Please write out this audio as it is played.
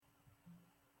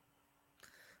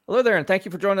Hello there, and thank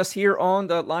you for joining us here on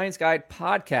the Lions Guide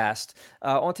podcast.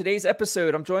 On today's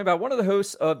episode, I'm joined by one of the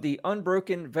hosts of the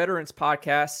Unbroken Veterans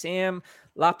Podcast, Sam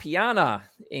La Piana.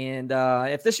 And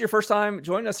if this is your first time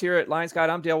joining us here at Lions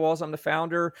Guide, I'm Dale Walls. I'm the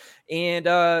founder, and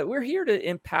we're here to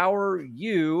empower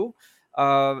you,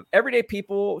 everyday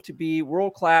people, to be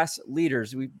world-class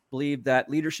leaders. We believe that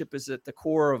leadership is at the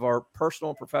core of our personal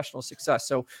and professional success.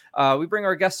 So we bring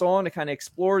our guests on to kind of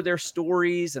explore their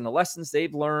stories and the lessons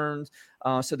they've learned,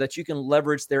 so that you can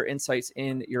leverage their insights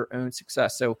in your own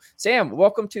success. So, Sam,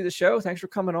 welcome to the show. Thanks for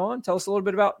coming on. Tell us a little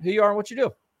bit about who you are and what you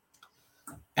do.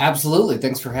 Absolutely.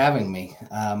 Thanks for having me.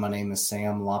 My name is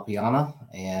Sam La Piana,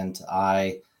 and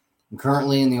I am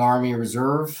currently in the Army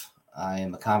Reserve. I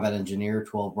am a combat engineer,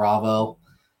 12 Bravo,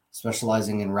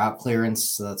 specializing in route clearance.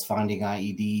 So that's finding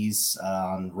IEDs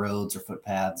on roads or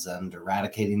footpaths and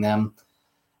eradicating them.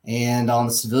 And on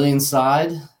the civilian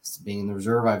side, being in the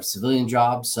reserve, I have a civilian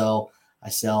job. So I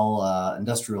sell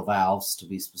industrial valves, to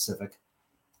be specific.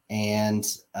 And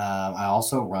I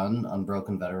also run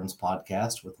Unbroken Veterans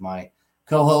Podcast with my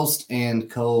co-host and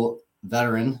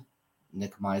co-veteran,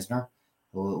 Nick Meisner,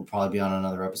 who will probably be on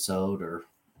another episode, or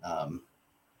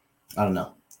I don't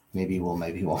know. Maybe we'll,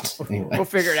 maybe he won't. Anyway. We'll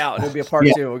figure it out. It'll be a part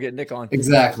two. We'll get Nick on.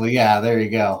 Exactly. Yeah, there you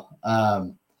go.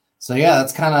 So yeah,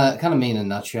 that's kind of me in a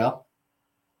nutshell.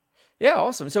 Yeah,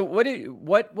 awesome. So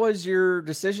what was your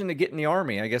decision to get in the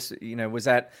Army? I guess, was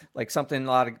that like something a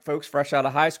lot of folks fresh out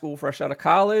of high school, fresh out of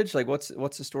college? Like what's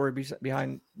the story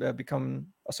behind becoming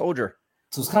a soldier?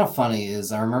 So it's kind of funny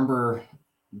is I remember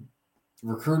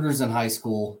recruiters in high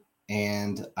school,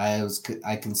 and I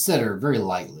considered very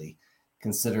lightly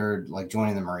like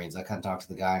joining the Marines. I kind of talked to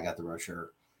the guy, I got the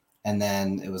brochure, and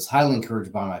then it was highly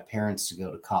encouraged by my parents to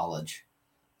go to college.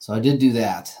 So I did do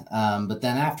that. But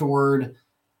then afterward,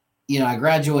 I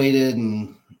graduated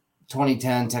in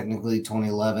 2010, technically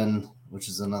 2011, which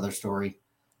is another story.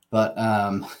 But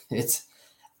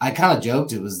I kind of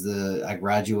joked it was I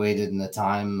graduated in a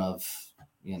time of,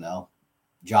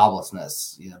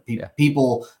 joblessness.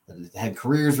 People that had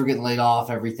careers were getting laid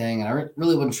off, everything. And I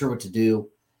really wasn't sure what to do.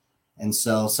 And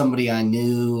so somebody I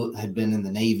knew had been in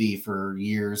the Navy for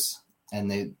years.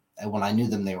 And when I knew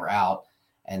them, they were out.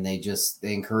 And they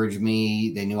encouraged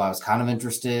me. They knew I was kind of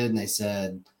interested. And they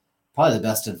said, probably the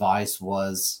best advice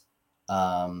was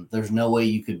there's no way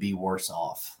you could be worse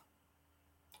off,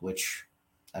 which,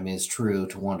 I mean, is true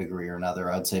to one degree or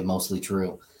another. I'd say mostly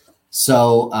true.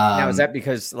 So now, is that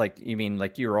because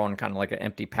you were on kind of like an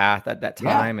empty path at that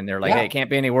time, and they're like, hey, it can't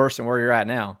be any worse than where you're at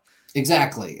now?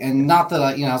 Exactly. And not that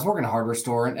I was working a hardware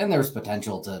store, and there was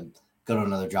potential to go to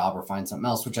another job or find something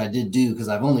else, which I did do because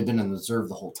I've only been in the reserve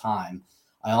the whole time.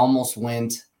 I almost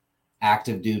went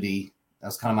active duty. That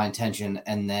was kind of my intention.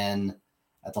 And then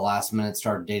at the last minute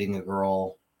started dating a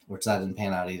girl, which that didn't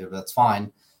pan out either, but that's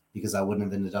fine because I wouldn't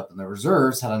have ended up in the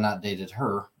reserves had I not dated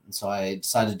her. And so I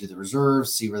decided to do the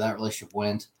reserves, see where that relationship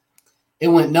went. It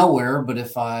went nowhere, but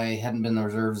if I hadn't been in the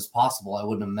reserves as possible, I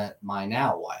wouldn't have met my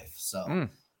now wife. So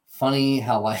funny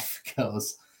how life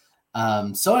goes.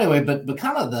 So anyway, but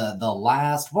kind of the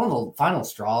last, one of the final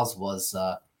straws was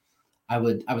I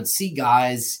would see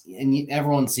guys, and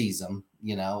everyone sees them.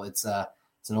 It's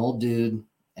an old dude,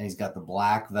 and he's got the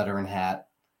black veteran hat,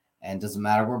 and doesn't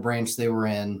matter what branch they were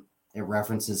in, it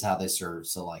references how they served.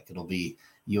 So like it'll be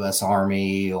U.S.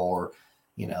 Army or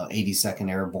 82nd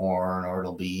Airborne, or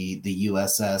it'll be the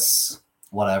USS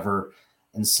whatever.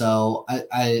 And so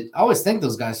I always thank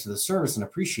those guys for the service and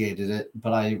appreciated it,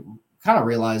 but I kind of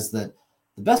realized that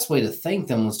the best way to thank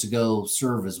them was to go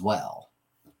serve as well.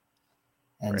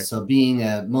 And Right. So being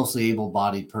a mostly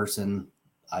able-bodied person,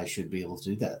 I should be able to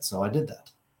do that. So I did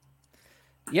that.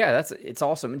 Yeah, it's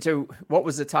awesome. And so what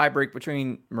was the tiebreak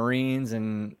between Marines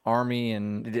and Army?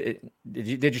 And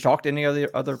did you talk to any of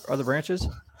the other branches?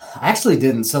 I actually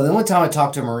didn't. So the only time I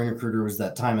talked to a Marine recruiter was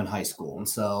that time in high school. And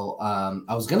so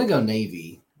I was going to go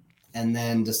Navy, and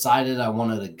then decided I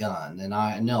wanted a gun. And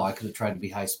I know I could have tried to be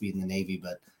high speed in the Navy,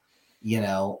 but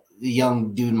the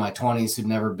young dude in my 20s who'd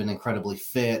never been incredibly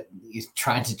fit, he's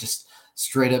trying to just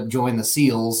straight up join the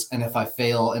SEALs. And if I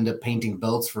fail, end up painting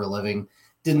boats for a living,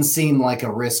 didn't seem like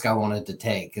a risk I wanted to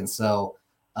take. And so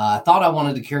I thought I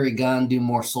wanted to carry a gun, do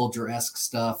more soldier-esque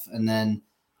stuff. And then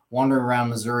wandering around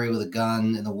Missouri with a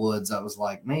gun in the woods, I was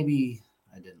like, maybe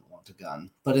I didn't want a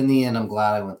gun. But in the end, I'm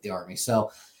glad I went the Army.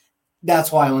 So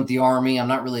that's why I went the Army. I'm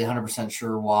not really 100%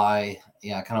 sure why.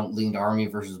 I kind of leaned Army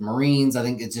versus Marines. I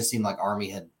think it just seemed like Army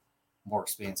had more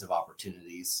expansive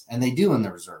opportunities. And they do in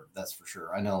the reserve, that's for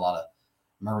sure. I know a lot of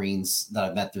Marines that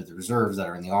I've met through the reserves that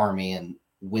are in the Army, and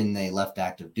when they left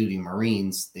active duty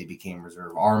Marines, they became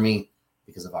reserve Army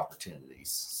because of opportunities.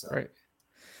 So. Right.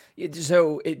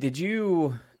 Did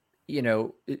you,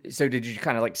 so did you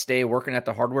kind of like stay working at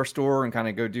the hardware store and kind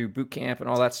of go do boot camp and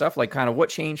all that stuff? Like kind of what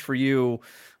changed for you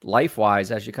life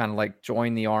wise as you kind of like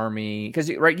join the army?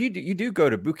 Because right, you do go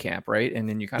to boot camp, right? And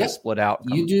then you kind of Yep. split out.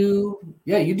 And You do.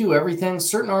 Yeah, you do everything.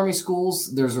 Certain Army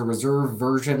schools, there's a reserve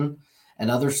version and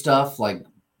other stuff like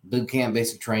boot camp,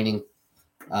 basic training.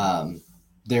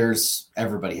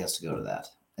 Everybody has to go to that.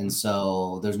 And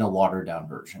so there's no watered down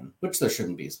version, which there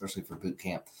shouldn't be, especially for boot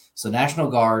camp. So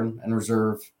National Guard and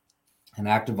Reserve and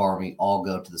Active Army all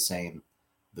go to the same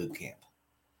boot camp.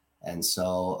 And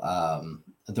so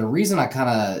the reason I kind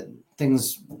of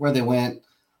things where they went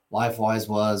life-wise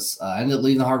was I ended up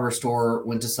leaving the hardware store,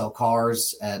 went to sell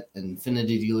cars at an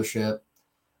Infinity dealership.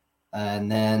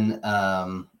 And then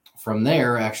from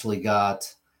there actually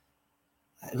it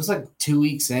was like 2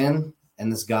 weeks in,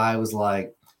 and this guy was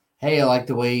like, hey, I like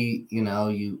the way,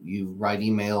 you write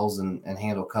emails and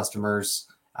handle customers.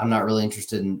 I'm not really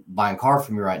interested in buying a car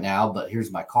from you right now, but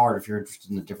here's my card if you're interested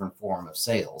in a different form of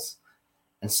sales.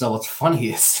 And so what's funny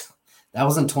is that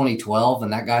was in 2012,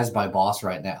 and that guy's my boss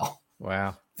right now.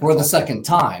 Wow. For the second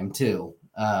time, too.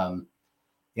 Kind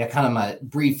of my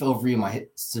brief overview of my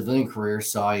civilian career.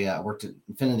 So I worked at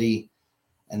Infinity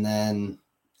and then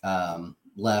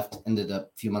left, ended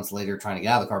up a few months later trying to get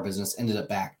out of the car business, ended up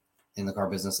back in the car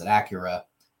business at Acura,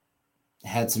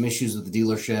 had some issues with the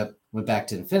dealership, went back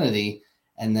to Infinity.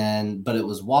 And then, but it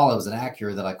was while I was at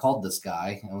Acura that I called this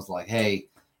guy and was like, hey,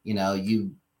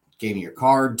 you gave me your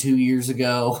card 2 years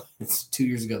ago. It's 2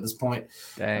 years ago at this point.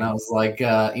 Dang. And I was like,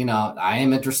 I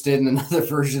am interested in another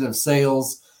version of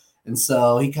sales. And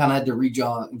so he kind of had to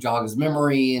jog his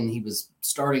memory, and he was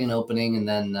starting an opening. And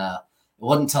then it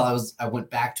wasn't until I went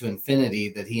back to Infinity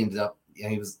that he ended up,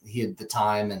 he had the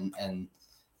time and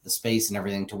the space and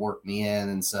everything to work me in.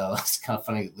 And so it's kind of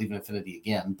funny leaving Infinity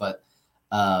again, but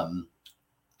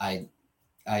I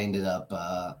ended up,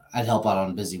 I'd help out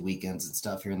on busy weekends and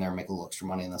stuff here and there, make a little extra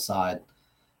money on the side.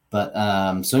 But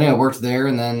so anyway, I worked there.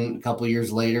 And then a couple of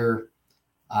years later,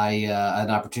 I had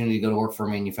an opportunity to go to work for a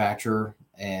manufacturer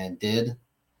and did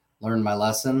learn my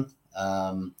lesson.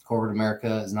 Corporate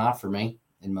America is not for me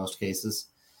in most cases.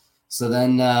 So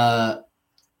then I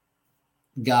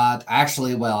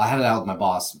had it out with my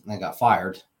boss and I got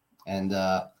fired. And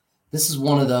this is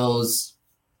one of those,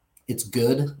 it's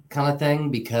good kind of thing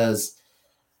because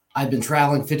I've been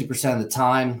traveling 50% of the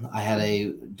time. I had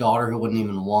a daughter who wasn't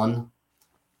even one.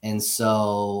 And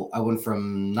so I went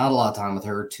from not a lot of time with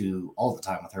her to all the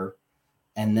time with her,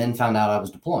 and then found out I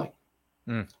was deploying.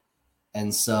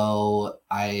 And so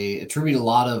I attribute a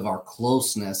lot of our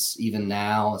closeness, even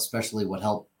now, especially what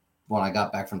helped when I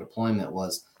got back from deployment,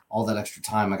 was all that extra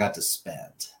time I got to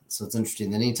spend. So it's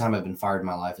interesting that any time I've been fired in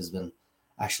my life has been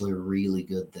actually a really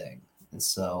good thing. And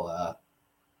so,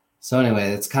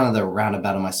 anyway, it's kind of the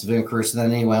roundabout of my civilian career. So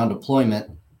then anyway, on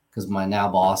deployment, because my now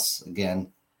boss,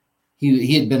 again,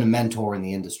 he had been a mentor in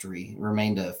the industry,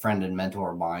 remained a friend and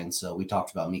mentor of mine. So we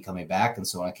talked about me coming back. And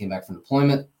so when I came back from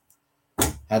deployment,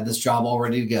 had this job all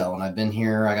ready to go. And I've been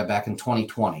here, I got back in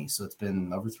 2020. So it's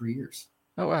been over 3 years.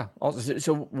 Oh, wow.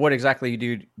 So what exactly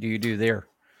do you do there?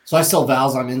 So I sell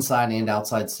valves. I'm inside and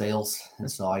outside sales. And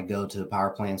so I go to power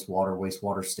plants, water,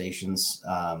 wastewater stations,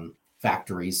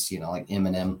 factories, like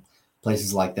M&M,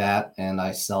 places like that. And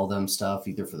I sell them stuff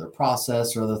either for their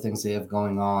process or other things they have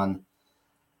going on.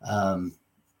 Help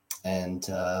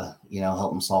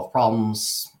them solve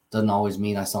problems. Doesn't always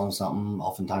mean I sell them something.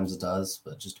 Oftentimes it does,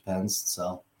 but it just depends.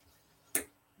 So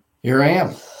here I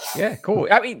am. Yeah, cool.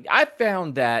 I mean, I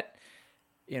found that,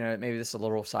 maybe this is a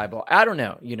little sidebar. I don't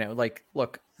know,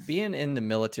 look, being in the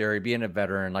military, being a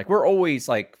veteran, like we're always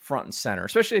like front and center,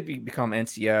 especially if you become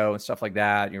NCO and stuff like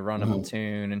that. You run a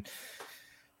platoon and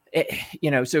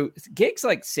so gigs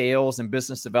like sales and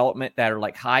business development that are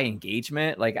like high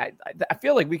engagement, like I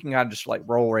feel like we can kind of just like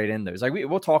roll right in those. Like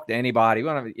we'll talk to anybody. We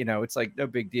don't have, it's like no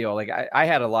big deal. Like I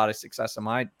had a lot of success in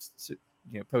my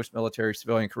post-military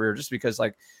civilian career just because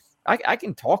like I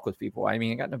can talk with people. I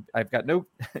mean, I've got no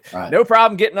Right. no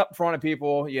problem getting up in front of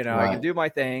people. Right. I can do my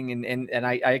thing, and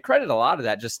I credit a lot of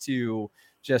that just to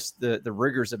the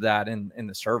rigors of that in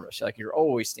the service. Like you're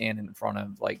always standing in front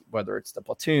of, like, whether it's the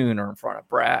platoon or in front of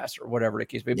brass or whatever the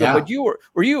case may be. Yeah. But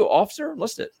were you officer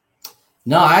enlisted?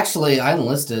 No, actually I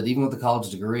enlisted even with a college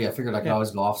degree. I figured I could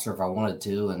always go officer if I wanted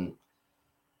to. And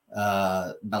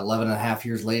about 11 and a half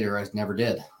years later, I never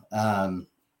did.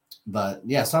 But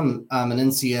yeah, so I'm an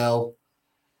NCO,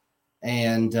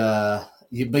 and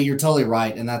but you're totally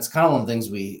right. And that's kind of one of the things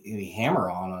we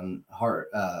hammer on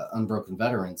Unbroken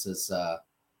Veterans is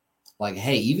like,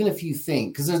 hey, even if you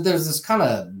think, because there's this kind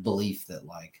of belief that,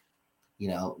 like,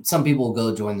 some people will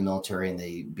go join the military and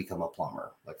they become a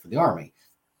plumber, like for the Army.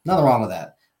 Nothing wrong with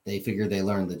that. They figure they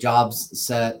learn the jobs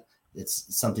set.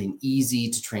 It's something easy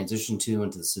to transition to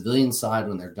into the civilian side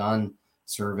when they're done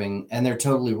serving, and they're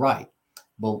totally right.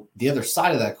 But the other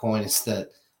side of that coin is that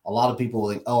a lot of people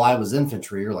think, oh, I was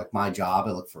infantry, or like my job,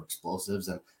 I look for explosives.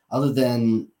 And other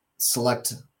than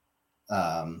select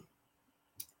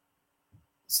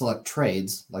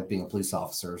trades, like being a police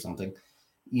officer or something,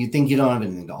 you think you don't have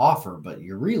anything to offer, but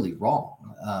you're really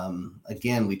wrong.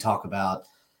 Again, we talk about,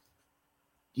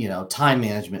 time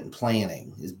management and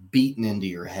planning is beaten into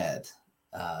your head.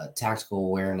 Tactical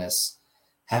awareness,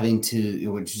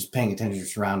 just paying attention to your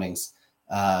surroundings.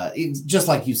 Just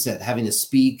like you said, having to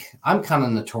speak. I'm kind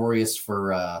of notorious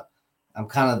for, I'm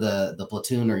kind of the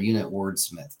platoon or unit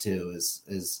wordsmith too,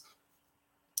 is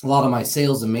a lot of my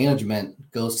sales and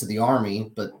management goes to the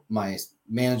Army, but my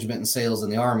management and sales in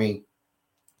the Army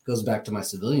goes back to my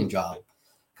civilian job,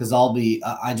 because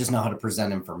I just know how to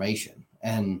present information.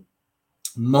 And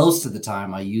most of the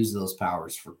time I use those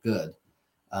powers for good.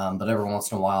 But every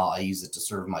once in a while I use it to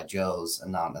serve my Joes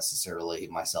and not necessarily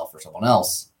myself or someone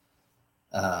else.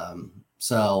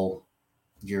 So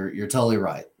you're totally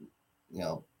right.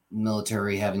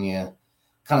 Military having you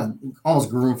kind of almost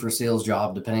groomed for a sales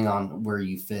job, depending on where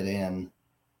you fit in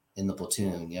the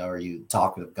platoon. Are you a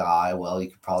talkative guy? Well, you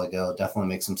could probably go definitely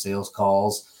make some sales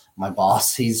calls. My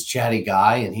boss, he's a chatty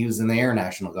guy, and he was in the Air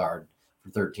National Guard for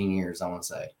 13 years, I want to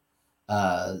say.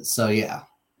 So yeah,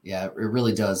 it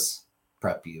really does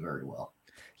prep you very well.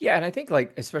 Yeah. And I think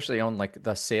especially on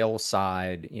the sales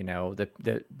side,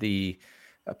 the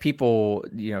people,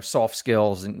 soft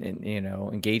skills and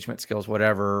engagement skills,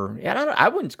 whatever. And I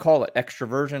wouldn't call it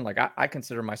extroversion. I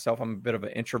consider myself, I'm a bit of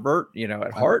an introvert,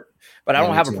 at heart, but I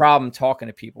don't have a problem talking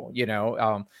to people,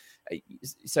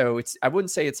 so I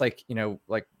wouldn't say it's like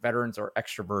veterans are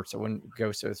extroverts. I wouldn't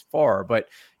go so far, but,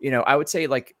 I would say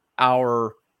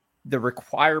the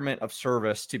requirement of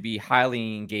service to be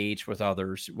highly engaged with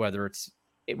others, whether it's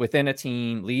within a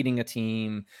team, leading a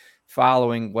team,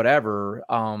 following whatever,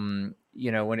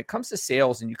 when it comes to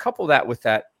sales, and you couple that with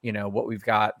that, what we've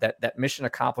got, that mission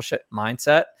accomplish it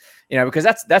mindset, because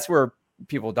that's where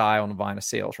people die on the vine of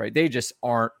sales, right? They just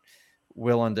aren't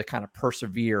willing to kind of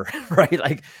persevere,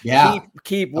 right?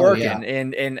 Keep working.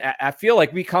 And I feel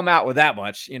like we come out with that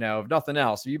much, if nothing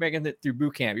else. If you're making it through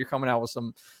boot camp, you're coming out with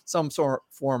some sort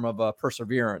of form of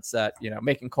perseverance, that,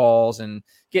 making calls and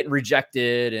getting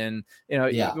rejected. And,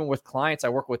 even with clients I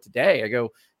work with today, I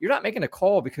go, you're not making a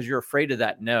call because you're afraid of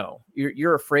that. No,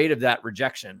 you're afraid of that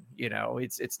rejection.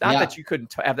 It's not that you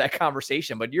couldn't have that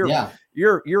conversation, but you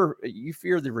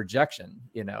fear the rejection.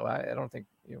 I don't think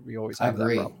we always have that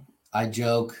problem. I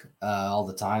joke all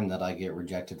the time that I get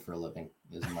rejected for a living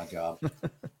is my job.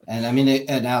 And I mean,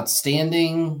 an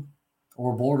outstanding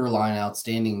or borderline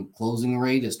outstanding closing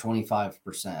rate is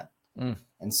 25%.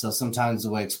 And so sometimes the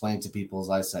way I explain it to people is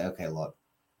I say, okay, look,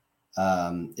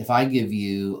 if I give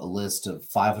you a list of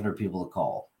 500 people to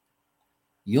call,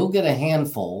 you'll get a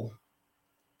handful,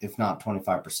 if not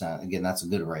 25%. Again, that's a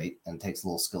good rate, and it takes a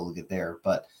little skill to get there.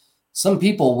 But some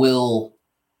people will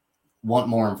want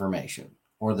more information,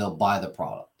 or they'll buy the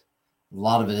product. A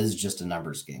lot of it is just a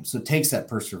numbers game. So it takes that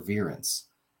perseverance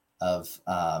of,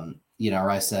 where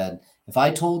I said, if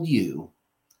I told you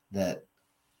that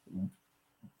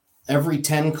every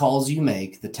 10 calls you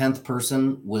make, the 10th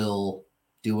person will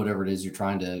do whatever it is you're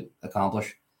trying to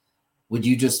accomplish, would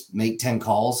you just make 10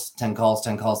 calls,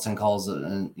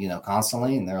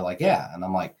 constantly? And they're like, yeah. And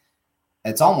I'm like,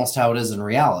 it's almost how it is in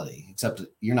reality, except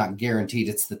you're not guaranteed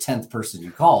it's the 10th person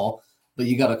you call, but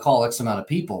you got to call X amount of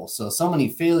people. So many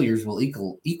failures will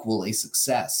equal a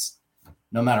success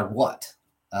no matter what.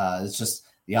 It's just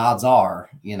the odds are,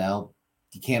 you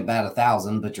can't bat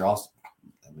 1,000, but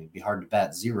it'd be hard to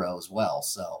bat 0 as well.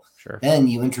 So sure. Then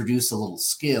you introduce a little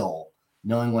skill,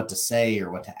 knowing what to say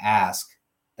or what to ask,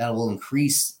 that will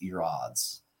increase your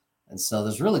odds. And so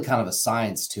there's really kind of a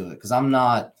science to it, because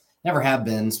never have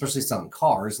been, especially selling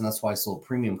cars. And that's why I sold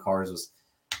premium cars, was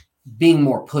being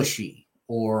more pushy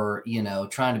or,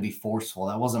 trying to be forceful.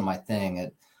 That wasn't my thing.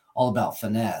 It all about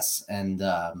finesse and,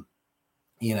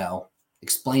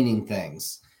 explaining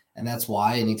things. And that's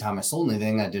why anytime I sold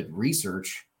anything, I did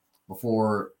research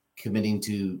before committing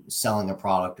to selling a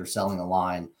product or selling a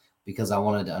line, because I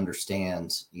wanted to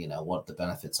understand, what the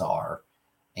benefits are.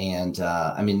 And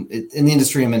in the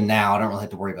industry I'm in now, I don't really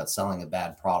have to worry about selling a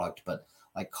bad product, but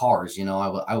like cars,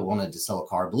 I wanted to sell a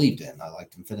car I believed in. I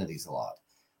liked Infinities a lot.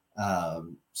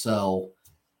 So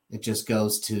it just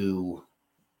goes to,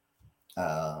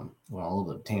 a little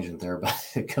bit of tangent there, but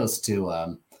it goes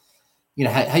to,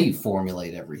 how you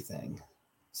formulate everything.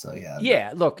 So yeah.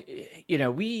 Yeah. Look,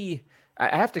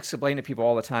 I have to explain to people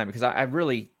all the time because I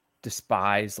really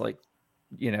despise like,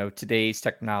 today's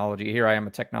technology. Here I am,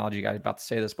 a technology guy about to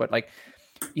say this, but like,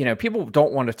 people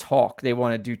don't want to talk. They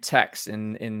want to do text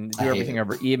and do everything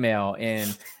over email.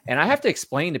 And I have to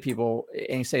explain to people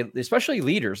and say, especially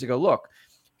leaders, to go, look,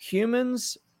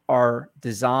 humans are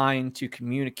designed to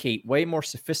communicate way more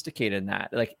sophisticated than that.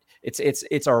 Like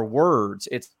it's our words,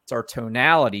 it's our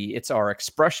tonality, it's our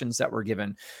expressions that we're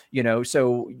given,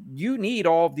 so you need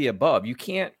all of the above. You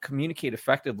can't communicate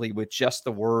effectively with just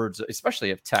the words, especially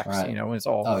of text, Right. when it's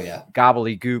all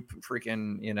gobbledygook,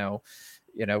 freaking,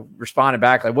 responding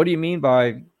back like, what do you mean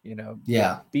by,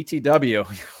 BTW,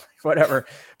 whatever.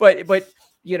 But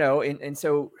and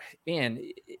so, man,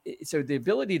 so the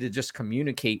ability to just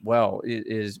communicate well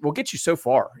will get you so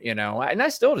far, and I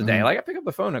still today, like I pick up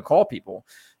the phone and call people,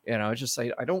 it's just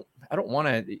like, I don't want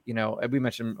to, we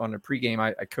mentioned on the pregame,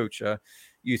 I coach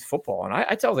youth football, and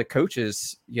I tell the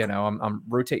coaches, I'm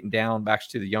rotating down back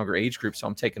to the younger age group. So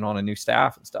I'm taking on a new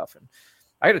staff and stuff. And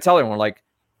I got to tell everyone, like,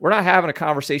 we're not having a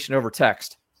conversation over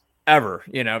text ever.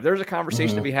 If there's a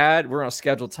conversation to be had, we're on a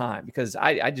scheduled time, because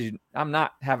I'm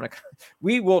not having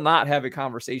we will not have a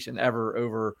conversation ever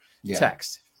over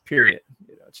text, period.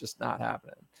 It's just not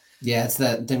happening. Yeah. It's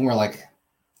that thing where like,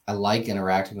 I like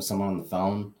interacting with someone on the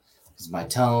phone because my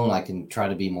tone, I can try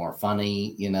to be more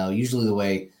funny. Usually the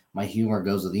way my humor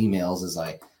goes with emails is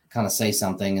I kind of say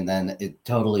something and then it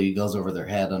totally goes over their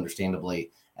head,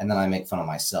 understandably. And then I make fun of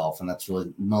myself. And that's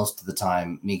really most of the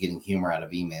time me getting humor out of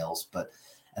emails. But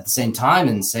at the same time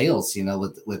in sales,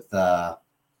 with kind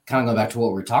of going back to what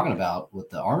we were talking about with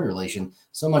the Army relation,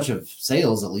 so much of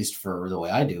sales, at least for the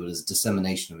way I do it, is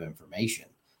dissemination of information.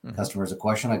 Customer has a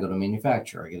question, I go to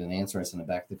manufacturer, I get an answer, I send it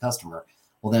back to the customer.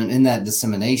 Well, then in that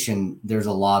dissemination, there's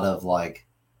a lot of like,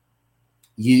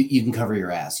 you can cover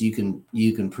your ass. You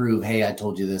can prove, hey, I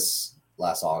told you this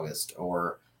last August,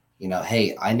 or,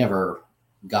 hey, I never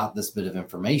got this bit of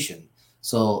information.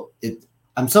 So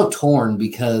I'm so torn,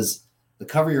 because the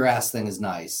cover your ass thing is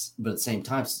nice, but at the same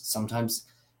time, sometimes,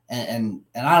 and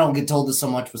I don't get told this so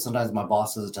much, but sometimes my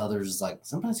boss says it to others, is like,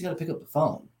 sometimes you got to pick up the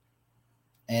phone.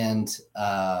 And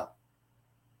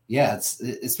it's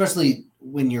especially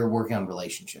when you're working on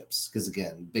relationships, because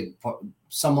again,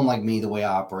 someone like me, the way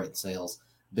I operate in sales,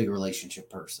 big relationship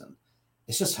person,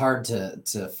 it's just hard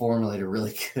to formulate a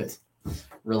really good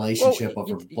relationship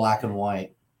over black and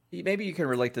white. Maybe you can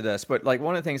relate to this, but like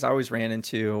one of the things I always ran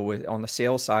into on the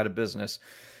sales side of business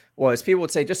was people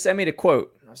would say, just send me the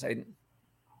quote. I say,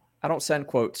 I don't send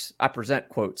quotes. I present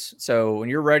quotes. So when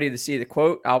you're ready to see the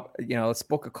quote, let's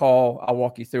book a call. I'll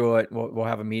walk you through it. We'll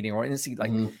have a meeting, and see,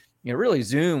 like, really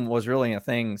Zoom was really a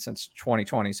thing since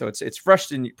 2020. So it's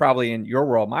fresh probably in your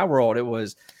world. My world, it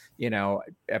was,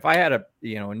 if I had a,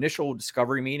 initial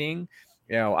discovery meeting,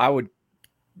 I would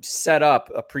set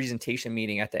up a presentation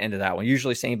meeting at the end of that one,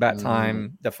 usually same bat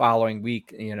time the following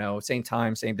week, same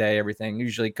time, same day, everything,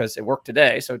 usually, because it worked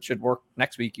today, so it should work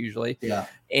next week usually.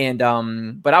 And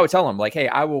but I would tell them, like, hey,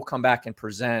 I will come back and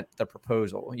present the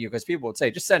proposal, because people would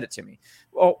say, just send it to me.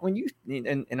 Well, when you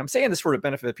and I'm saying this for the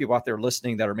benefit of people out there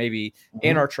listening that are maybe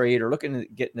in our trade or looking to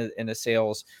get into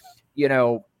sales,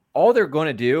 all they're going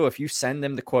to do if you send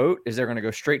them the quote is they're going to go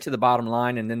straight to the bottom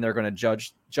line, and then they're going to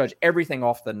judge everything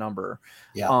off the number.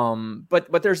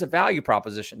 But there's a value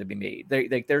proposition to be made.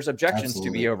 There's objections to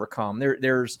be overcome.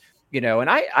 There's and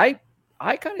I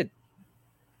kind of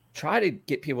try to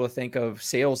get people to think of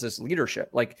sales as leadership.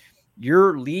 Like,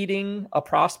 you're leading a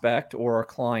prospect or a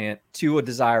client to a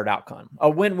desired outcome, a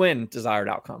win-win desired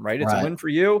outcome, right? It's a win for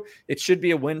you. It should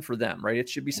be a win for them, right? It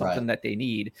should be something that they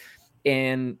need.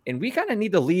 And we kind of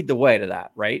need to lead the way to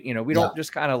that, right? We don't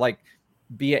just kind of like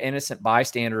be an innocent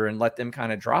bystander and let them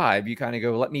kind of drive. You kind of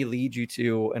go, let me lead you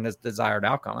to a desired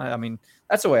outcome. I mean,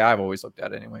 that's the way I've always looked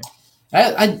at it anyway.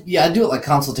 I do it like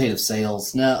consultative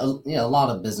sales. Now, a lot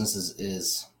of businesses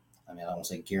is, I don't want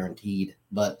to say guaranteed,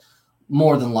 but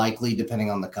more than likely,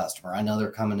 depending on the customer. I know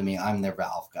they're coming to me, I'm their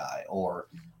valve guy, or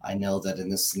I know that in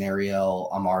this scenario,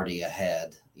 I'm already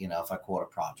ahead, if I quote a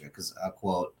project, because I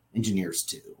quote engineers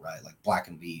too, right? Like Black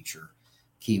 & Veatch or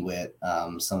Kiewit,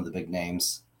 some of the big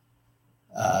names.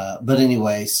 But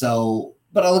anyway,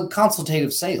 but I look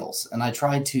consultative sales, and I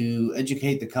try to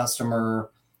educate the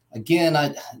customer.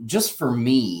 Again, just for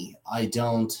me, I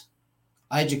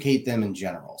educate them in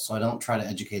general. So I don't try to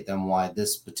educate them why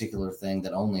this particular thing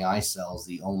that only I sell is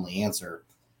the only answer.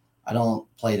 I don't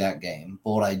play that game.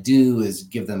 But what I do is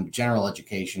give them general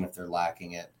education, if they're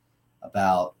lacking it,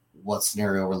 about what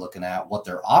scenario we're looking at, what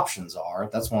their options are.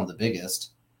 That's one of the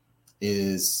biggest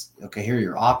is, okay, here are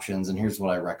your options, and here's what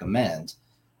I recommend.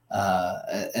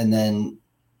 And then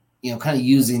kind of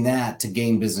using that to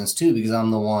gain business too, because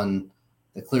I'm the one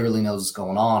that clearly knows what's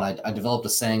going on. I developed a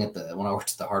saying when I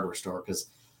worked at the hardware store, because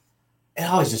it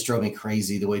always just drove me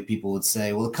crazy the way people would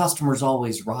say, well, the customer's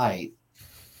always right.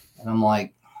 And I'm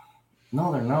like,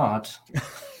 no, they're not.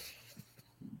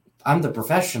 I'm the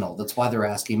professional. That's why they're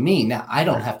asking me. Now, I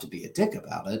don't have to be a dick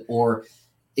about it. Or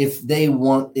if they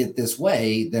want it this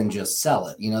way, then just sell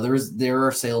it. There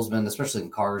are salesmen, especially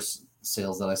in cars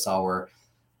sales, that I saw where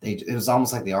it was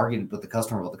almost like they argued with the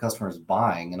customer what the customer is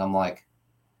buying. And I'm like,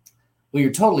 well,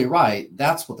 you're totally right.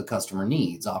 That's what the customer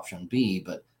needs, option B,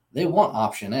 but they want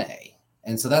option A.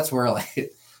 And so that's where,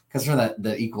 like, because for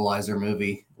the Equalizer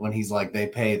movie, when he's like, they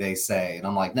pay, they say. And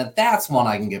I'm like, now that's one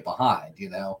I can get behind,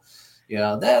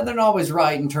 they're not always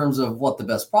right in terms of what the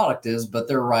best product is, but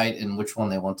they're right in which one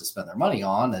they want to spend their money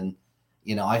on. And,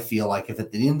 I feel like if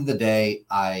at the end of the day,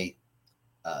 I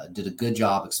did a good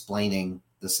job explaining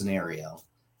the scenario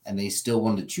and they still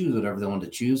wanted to choose whatever they wanted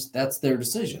to choose, that's their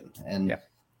decision. And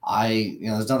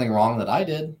there's nothing wrong that I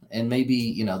did. And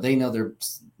maybe, they know their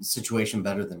situation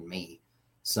better than me.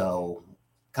 So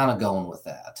kind of going with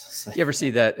that. So, you ever see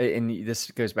that? And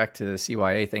this goes back to the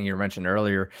CYA thing you mentioned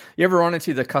earlier. You ever run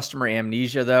into the customer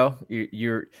amnesia though?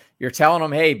 You're telling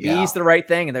them, hey, B's the right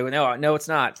thing. And they go, no, it's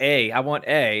not A. I want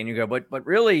A. And you go, but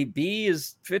really B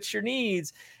fits your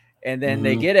needs. And then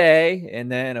they get A,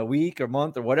 and then a week or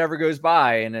month or whatever goes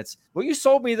by. And it's, well, you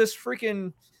sold me this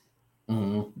freaking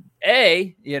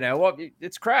A, well,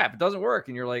 it's crap. It doesn't work.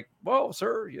 And you're like, well,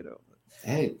 sir,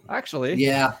 hey, actually.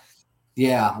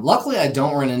 Yeah. Luckily, I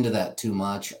don't run into that too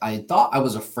much. I thought I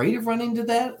was afraid of running into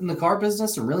that in the car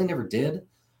business and really never did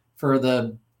for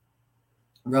the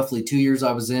roughly 2 years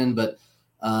I was in. But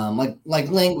like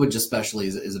language especially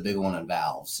is a big one in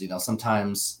valves.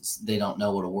 Sometimes they don't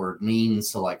know what a word means.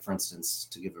 So like, for instance,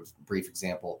 to give a brief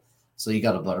example, so you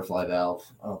got a butterfly valve.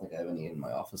 I don't think I have any in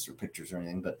my office or pictures or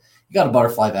anything, but you got a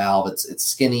butterfly valve. It's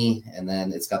skinny, and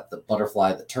then it's got the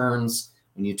butterfly that turns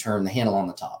when you turn the handle on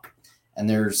the top. And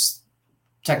there's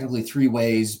technically 3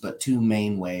 ways, but 2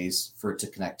 main ways for it to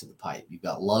connect to the pipe. You've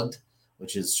got lugged,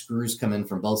 which is screws come in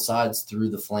from both sides through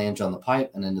the flange on the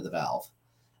pipe and into the valve.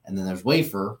 And then there's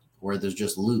wafer, where there's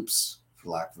just loops, for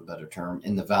lack of a better term,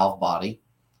 in the valve body.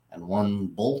 And one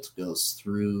bolt goes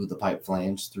through the pipe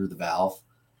flange, through the valve,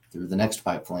 through the next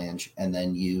pipe flange, and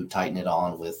then you tighten it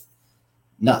on with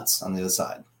nuts on the other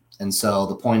side. And so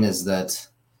the point is that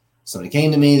somebody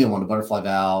came to me, they wanted a butterfly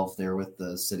valve. They're with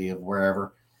the city of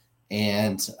wherever.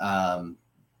 And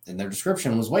their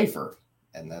description was wafer,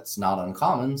 and that's not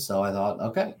uncommon. So I thought,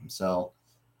 okay. So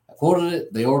I quoted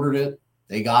it, they ordered it,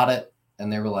 they got it,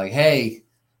 and they were like, hey,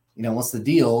 what's the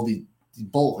deal? The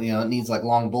bolt, it needs like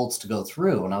long bolts to go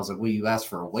through. And I was like, well, you asked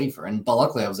for a wafer. But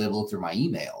luckily I was able to look through my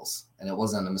emails, and it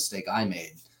wasn't a mistake I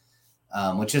made,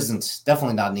 which isn't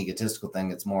definitely not an egotistical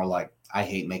thing. It's more like I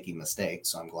hate making mistakes.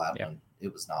 So I'm glad when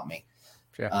it was not me.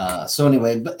 So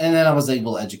anyway, and then I was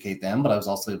able to educate them, but I was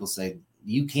also able to say,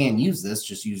 you can use this,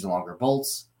 just use longer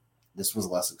bolts. This was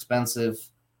less expensive.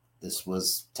 This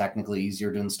was technically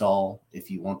easier to install. If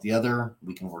you want the other,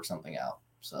 we can work something out.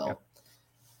 So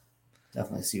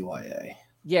definitely CYA.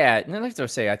 Yeah. And then like I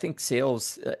say, I think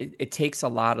sales, it takes a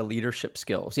lot of leadership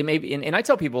skills. It may be, and I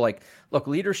tell people, like, look,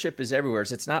 leadership is everywhere.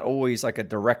 It's not always like a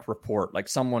direct report, like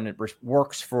someone that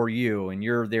works for you and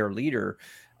you're their leader.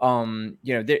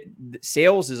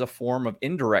 Sales is a form of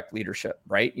indirect leadership,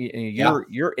 right?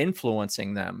 You're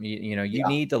influencing them. You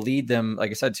need to lead them,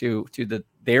 like I said, to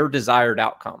their desired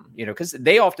outcome, because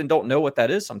they often don't know what that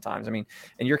is sometimes. I mean,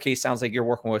 in your case, sounds like you're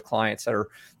working with clients that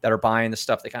are buying the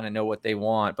stuff. They kind of know what they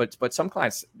want, but some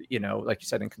clients, like you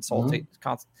said, in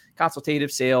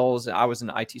consultative sales, I was in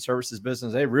the IT services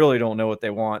business. They really don't know what they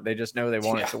want. They just know they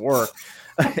want it to work.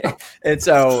 And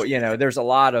so, there's a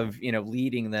lot of,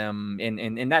 leading them,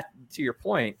 and that, to your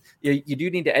point, you do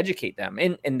need to educate them,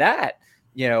 and that,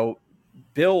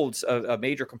 builds a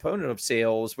major component of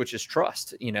sales, which is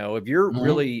trust. If you're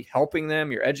really helping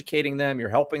them, you're educating them, you're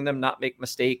helping them not make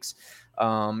mistakes,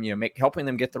 helping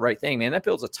them get the right thing, man, that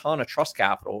builds a ton of trust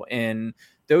capital. And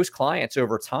those clients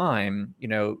over time,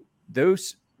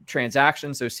 those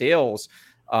transactions, those sales,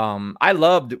 I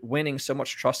loved winning so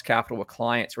much trust capital with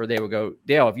clients where they would go,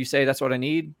 Dale, if you say that's what I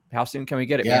need, how soon can we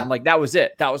get it? Yeah. Man? Like, that was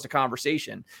it. That was the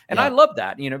conversation. And I love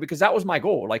that, because that was my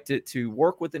goal, like to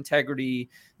work with integrity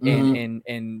and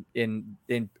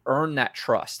earn that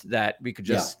trust that we could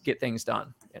just get things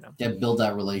done, build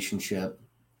that relationship.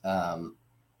 And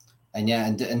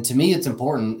to me, it's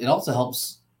important. It also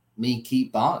helps me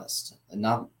keep honest, and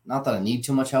not that I need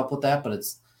too much help with that, but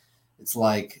it's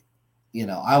like,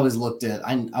 I always looked at,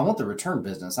 I want the return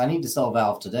business. I need to sell a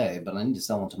valve today, but I need to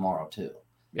sell one tomorrow too.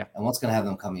 Yeah. And what's going to have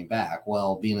them coming back?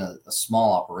 Well, being a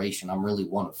small operation, I'm really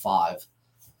one of five.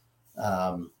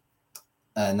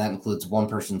 And that includes one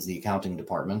person's the accounting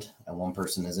department, and one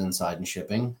person is inside and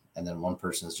shipping, and then one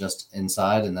person is just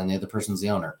inside, and then the other person's the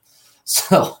owner.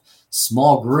 So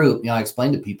small group, I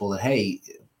explained to people that, hey,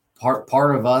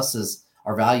 part of us is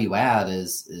our value add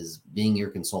is being your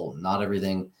consultant. Not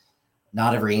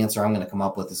every answer I'm going to come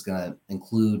up with is going to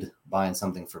include buying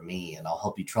something from me, and I'll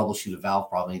help you troubleshoot a valve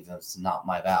problem even if it's not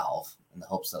my valve, in the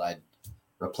hopes that I'd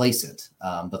replace it.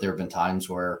 But there have been times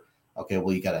where, okay,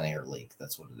 well, you got an air leak.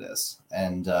 That's what it is.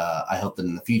 And I hope that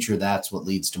in the future, that's what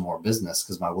leads to more business,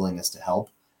 because my willingness to help.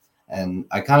 And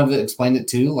I kind of explained it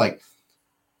too, like,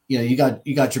 you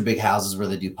got your big houses where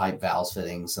they do pipe valves,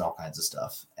 fittings, and all kinds of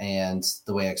stuff. And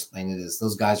the way I explain it is,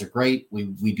 those guys are great.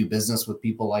 We do business with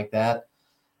people like that.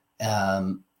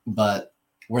 But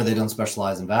where they don't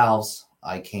specialize in valves,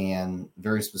 I can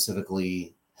very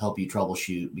specifically help you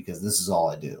troubleshoot, because this is all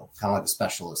I do. Kind of like a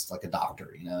specialist, like a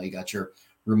doctor. You got your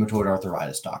rheumatoid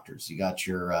arthritis doctors, you got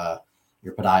your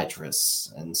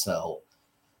podiatrists, and so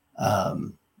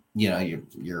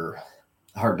your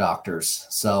heart doctors.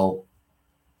 So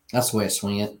that's the way I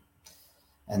swing it.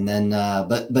 And then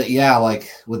but yeah,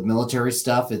 like with military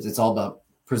stuff, it's all about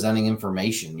presenting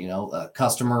information. A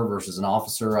customer versus an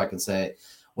officer, I can say,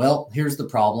 well, here's the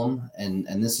problem, and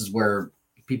this is where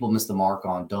people miss the mark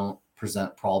on don't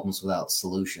present problems without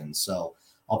solutions. So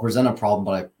I'll present a problem,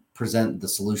 but I present the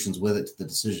solutions with it to the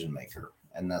decision maker.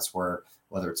 And that's where,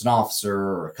 whether it's an officer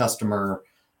or a customer,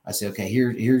 I say, okay,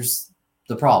 here's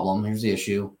the problem, here's the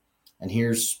issue, and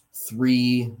here's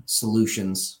 3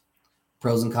 solutions,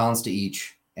 pros and cons to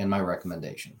each, and my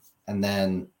recommendation. And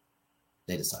then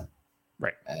they decide.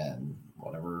 Right. And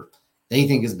whatever they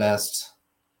think is best,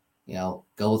 go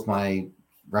with my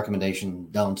recommendation.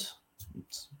 Don't.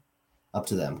 It's up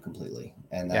to them completely.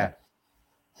 And yeah.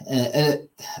 And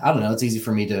I don't know, it's easy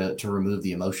for me to remove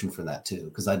the emotion from that too,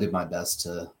 because I did my best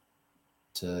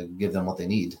to give them what they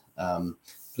need. But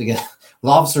again,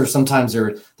 with officers, sometimes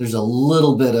there's a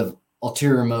little bit of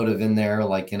ulterior motive in there,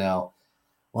 like, well,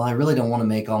 I really don't want to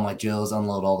make all my Joes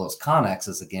unload all those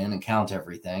Connexes again and count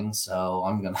everything, so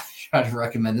I'm going to try to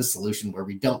recommend a solution where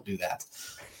we don't do that.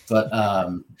 But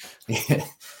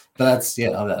but that's,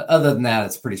 other than that,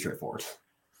 it's pretty straightforward.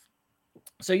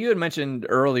 So you had mentioned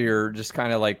earlier, just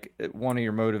kind of like one of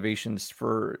your motivations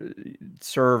for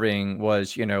serving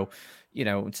was,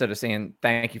 instead of saying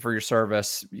thank you for your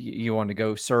service, you want to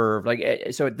go serve. Like,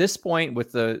 so at this point,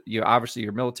 with obviously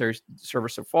your military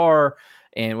service so far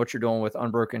and what you're doing with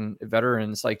Unbroken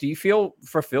Veterans, like, do you feel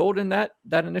fulfilled in that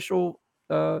initial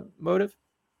motive?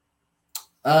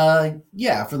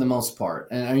 Yeah, for the most part.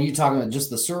 And are you talking about just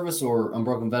the service or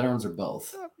Unbroken Veterans, or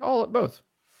both? Both.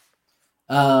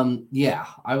 Yeah,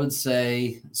 I would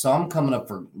say so. I'm coming up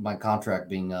for my contract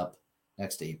being up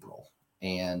next April,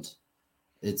 and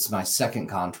it's my second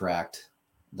contract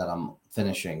that I'm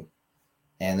finishing,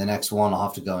 and the next one I'll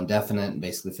have to go indefinite and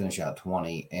basically finish out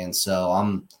 20. And so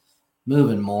I'm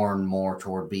moving more and more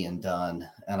toward being done.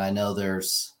 And I know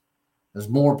there's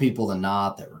more people than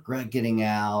not that regret getting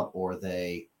out, or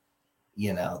they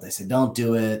say, don't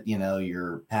do it.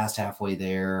 You're past halfway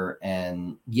there.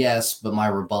 And yes, but my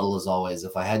rebuttal is always,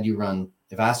 if I asked you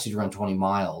to run 20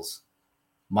 miles,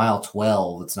 mile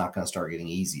 12, it's not going to start getting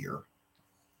easier.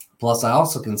 Plus, I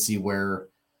also can see where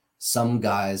some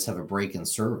guys have a break in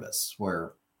service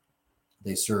where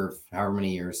they serve however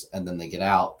many years and then they get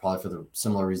out, probably for the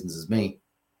similar reasons as me.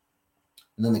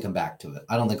 And then they come back to it.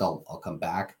 I don't think I'll come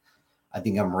back. I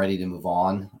think I'm ready to move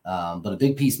on. But a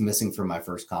big piece missing from my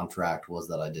first contract was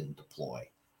that I didn't deploy.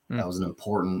 That was an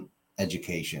important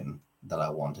education that I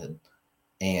wanted.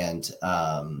 And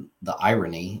the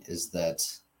irony is that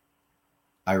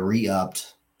I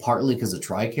re-upped partly because of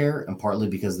TRICARE and partly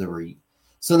because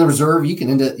so in the reserve, you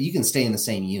can stay in the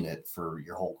same unit for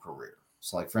your whole career.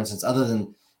 So like, for instance, other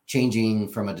than changing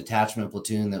from a detachment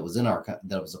platoon that was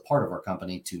a part of our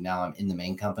company to now I'm in the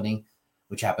main company,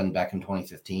 which happened back in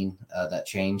 2015, that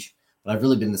change. But I've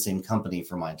really been in the same company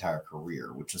for my entire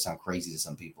career, which will sound crazy to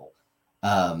some people.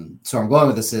 So I'm going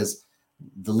with this is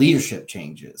the leadership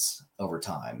changes over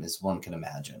time, as one can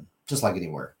imagine, just like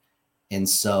anywhere. And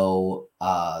so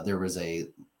there was a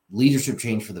leadership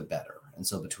change for the better. And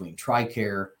so between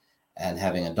TRICARE and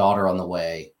having a daughter on the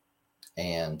way,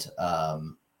 and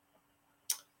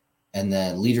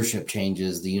then leadership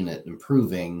changes, the unit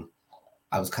improving,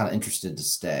 I was kind of interested to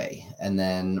stay. And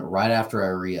then right after I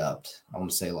re-upped, I want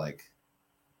to say like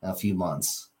a few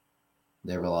months,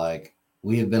 they were like,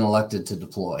 we have been elected to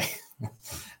deploy.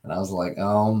 And I was like,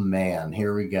 oh man,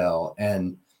 here we go.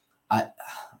 And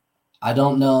I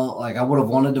don't know. Like, I would have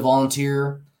wanted to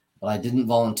volunteer, but I didn't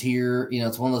volunteer.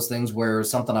 It's one of those things where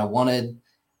something I wanted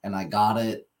and I got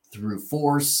it through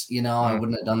force. I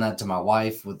wouldn't have done that to my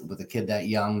wife with a kid that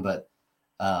young, but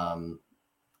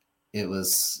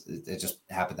it just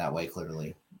happened that way,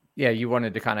 clearly. Yeah, you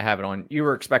wanted to kind of have it on. You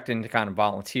were expecting to kind of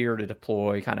volunteer to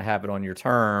deploy, kind of have it on your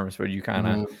terms, where you kind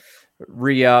of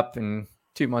re-up, and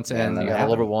 2 months in, you got a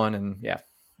little one, and yeah.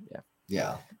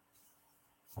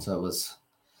 So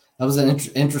that was an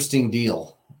interesting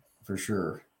deal for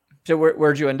sure. So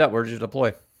where'd you end up? Where'd you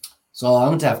deploy? So I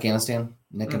went to Afghanistan.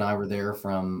 Nick and I were there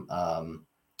from I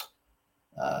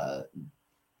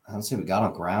don't say we got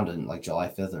on ground in like July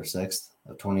 5th or 6th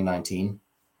of 2019,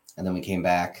 and then we came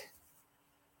back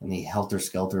in the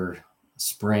helter-skelter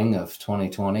spring of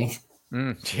 2020.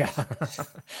 Yeah.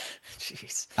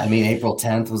 Jeez. I mean, April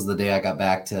 10th was the day I got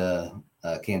back to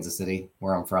Kansas City,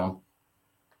 where I'm from.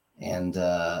 And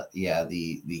the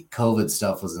COVID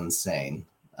stuff was insane,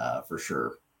 for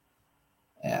sure.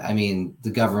 I mean, the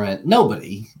government,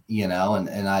 nobody, and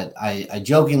I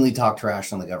jokingly talk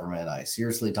trash on the government. I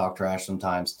seriously talk trash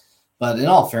sometimes, but in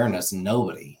all fairness,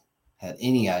 nobody had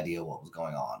any idea what was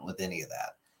going on with any of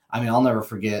that. I mean, I'll never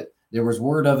forget, there was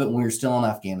word of it when we were still in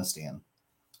Afghanistan,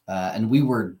 and we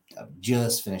were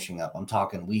just finishing up. I'm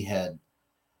talking, we had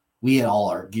all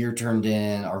our gear turned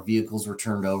in, our vehicles were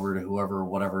turned over to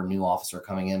whatever new officer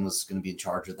coming in was going to be in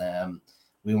charge of them.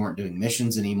 We weren't doing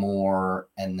missions anymore.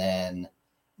 And then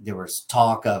there was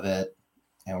talk of it,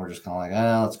 and we're just kind of like,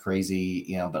 oh, it's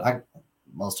crazy, but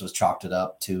most of us chalked it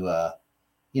up to,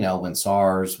 when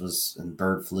SARS was and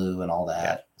bird flu and all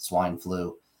that, swine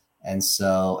flu. And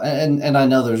so, and I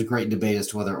know there's a great debate as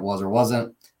to whether it was or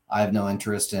wasn't. I have no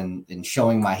interest in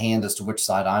showing my hand as to which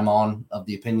side I'm on of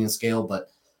the opinion scale, but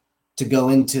to go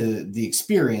into the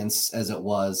experience as it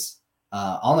was,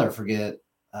 I'll never forget.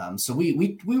 So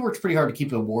we worked pretty hard to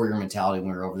keep a warrior mentality when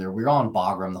we were over there. We were on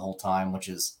Bagram the whole time, which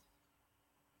is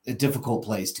a difficult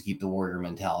place to keep the warrior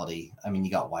mentality. I mean, you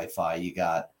got Wi-Fi,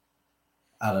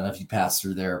 I don't know if you pass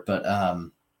through there, but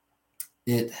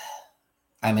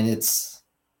it's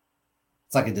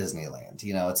like a Disneyland,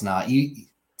 it's not,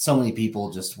 so many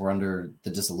people just were under the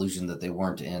disillusion that they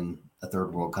weren't in a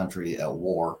third world country at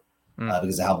war,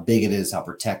 because of how big it is, how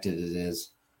protected it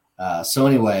is. So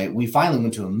anyway, we finally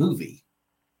went to a movie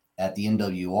at the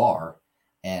MWR,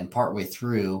 and partway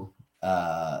through,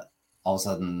 all of a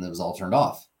sudden it was all turned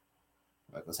off.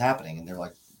 Like, what's happening? And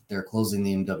they're closing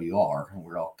the MWR, and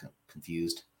we're all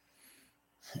confused.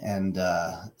 And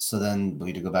so then we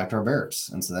had to go back to our barracks.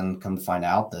 And so then come to find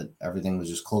out that everything was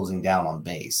just closing down on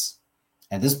base.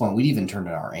 At this point, we'd even turned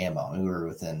in our ammo. We were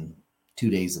within 2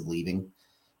 days of leaving.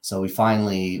 So we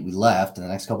left in the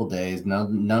next couple of days.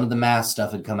 None of the mask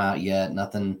stuff had come out yet.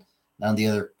 None of the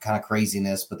other kind of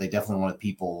craziness, but they definitely wanted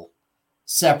people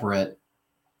separate,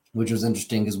 which was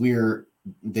interesting because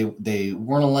they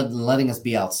weren't letting us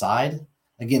be outside.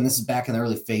 Again, this is back in the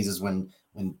early phases when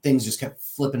things just kept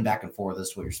flipping back and forth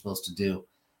as to what you're supposed to do.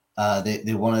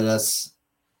 They wanted us,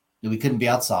 we couldn't be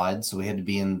outside, so we had to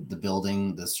be in the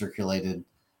building, the circulated,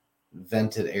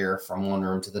 vented air from one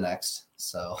room to the next.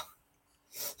 So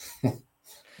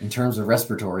in terms of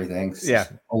respiratory things, a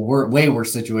way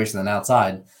worse situation than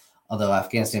outside, although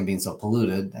Afghanistan being so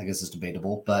polluted, I guess it's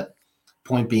debatable. But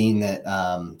point being that,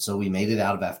 so we made it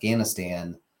out of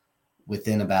Afghanistan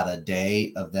within about a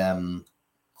day of them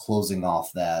closing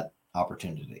off that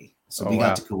opportunity. So we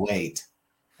got to Kuwait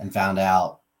and found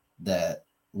out that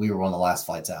we were one of the last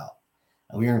flights out.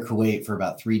 And we were in Kuwait for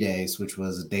about 3 days, which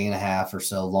was a day and a half or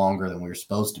so longer than we were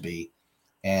supposed to be.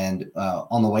 And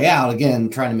on the way out, again,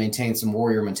 trying to maintain some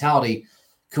warrior mentality.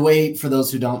 Kuwait, for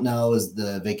those who don't know, is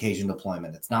the vacation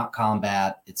deployment. It's not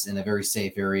combat. It's in a very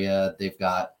safe area. They've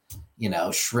got,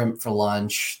 shrimp for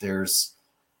lunch. There's,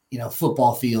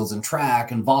 football fields and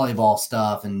track and volleyball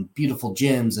stuff and beautiful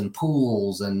gyms and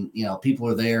pools. And, people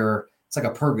are there. It's like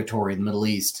a purgatory in the Middle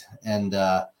East. And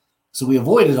so we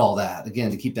avoided all that,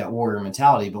 again, to keep that warrior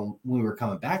mentality. But when we were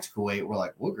coming back to Kuwait, we're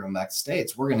like, we're going back to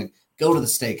States. We're going to go to the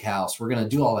steakhouse. We're going to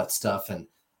do all that stuff. And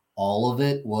all of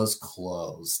it was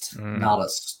closed. Not a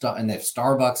and they have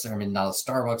Starbucks. I mean, not a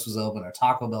Starbucks was open or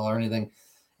Taco Bell or anything.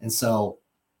 And so,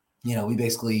 we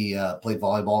basically played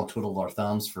volleyball and twiddled our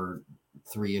thumbs for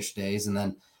 3-ish days. And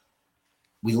then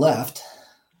we left,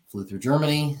 flew through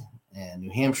Germany and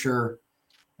New Hampshire,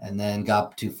 and then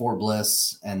got to Fort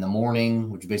Bliss. And the morning,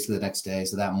 which is basically the next day.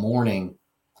 So that morning,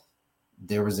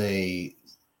 there was a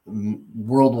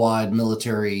worldwide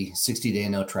military 60-day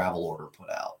no travel order put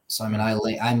out. So, I mean,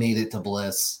 I made it to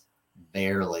Bliss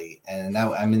barely. And that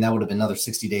would have been another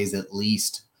 60 days at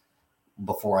least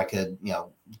before I could,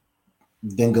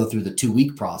 then go through the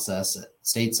 2-week process at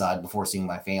stateside before seeing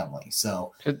my family.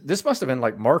 So this must have been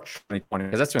like March 2020,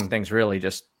 because that's when things really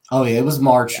just. Oh yeah, it was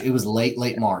March. Yeah. It was late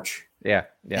March. Yeah.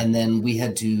 And then we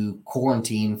had to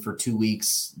quarantine for 2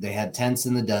 weeks. They had tents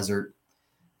in the desert.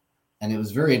 And it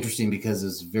was very interesting because it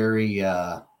was very,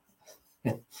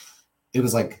 it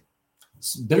was like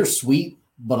bittersweet,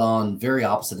 but on very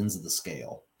opposite ends of the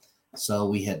scale. So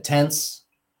we had tents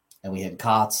and we had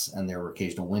cots, and there were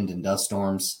occasional wind and dust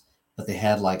storms, but they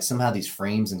had like somehow these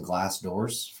frames and glass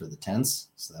doors for the tents.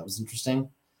 So that was interesting.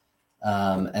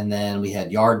 And then we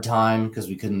had yard time because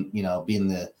we couldn't, be in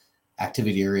the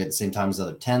activity area at the same time as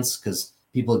other tents because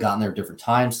people had gotten there at different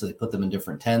times. So they put them in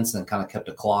different tents and kind of kept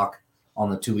a clock on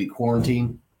the 2-week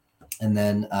quarantine. And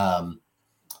then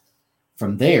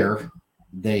from there,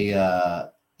 they,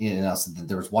 so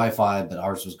there was Wi-Fi, but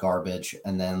ours was garbage.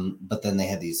 But then they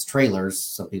had these trailers.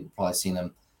 Some people probably seen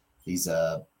them, these,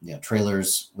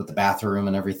 trailers with the bathroom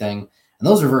and everything. And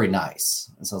those are very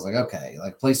nice. And so I was like, okay,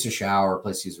 like place to shower,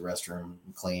 place to use the restroom,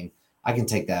 clean. I can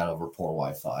take that over poor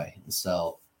Wi-Fi. And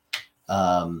so,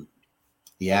 and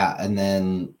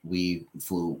then we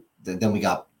flew. Then we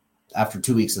got, after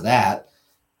 2 weeks of that,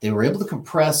 they were able to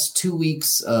compress 2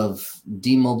 weeks of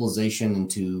demobilization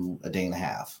into a day and a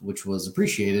half, which was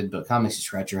appreciated, but it kind of makes you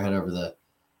scratch your head over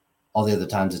all the other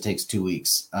times it takes 2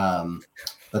 weeks.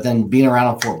 But then being around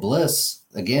on Fort Bliss,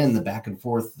 again, the back and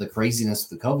forth, the craziness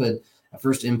of the COVID. At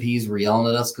first, MPs were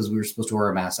yelling at us because we were supposed to wear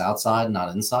a mask outside,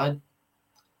 not inside.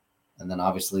 And then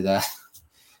obviously that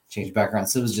changed background.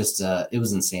 So it was just, it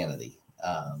was insanity.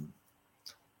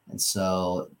 And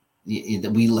so we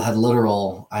had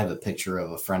I have a picture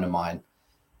of a friend of mine.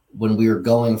 When we were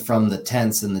going from the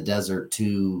tents in the desert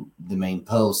to the main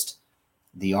post,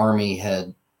 the Army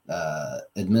had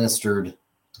administered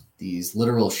these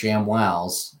literal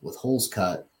ShamWows with holes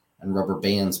cut and rubber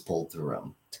bands pulled through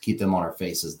them to keep them on our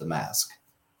faces, the mask,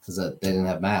 because they didn't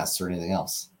have masks or anything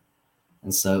else.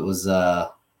 And so it was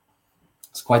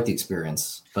it's quite the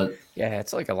experience. But yeah,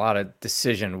 it's like a lot of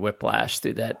decision whiplash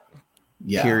through that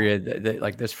period,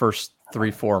 like this first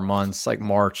 3-4 months, like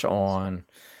March on.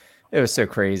 It was so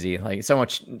crazy, like so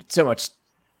much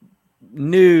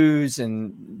news,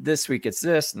 and this week it's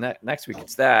this, and next week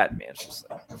it's that. Man, it's just,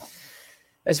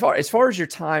 as far as your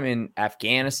time in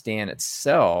Afghanistan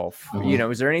itself,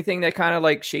 is there anything that kind of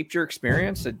like shaped your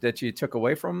experience that you took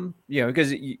away from,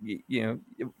 because you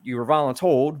were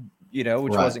voluntold, which right.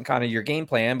 wasn't kind of your game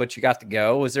plan, but you got to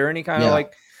go. Was there any kind of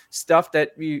like stuff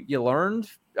that you learned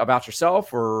about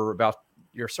yourself or about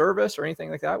your service or anything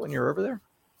like that when you were over there?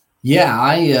 Yeah,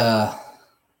 I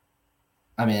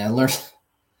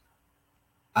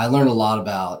learned a lot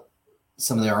about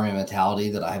some of the Army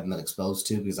mentality that I haven't been exposed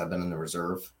to because I've been in the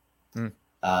reserve.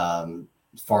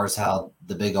 As far as how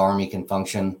the big Army can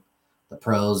function, the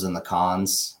pros and the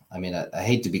cons. I mean, I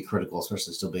hate to be critical,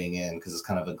 especially still being in, because it's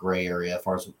kind of a gray area as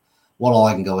far as what all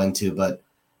I can go into. But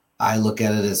I look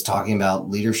at it as talking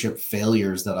about leadership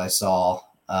failures that I saw.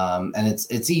 And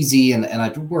it's easy. And I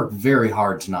work very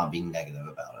hard to not be negative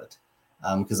about it.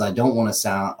 Because I don't want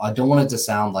it to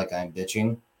sound like I'm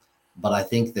bitching, but I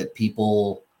think that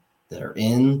people that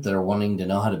are wanting to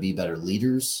know how to be better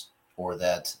leaders or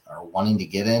that are wanting to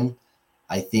get in,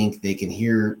 I think they can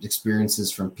hear experiences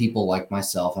from people like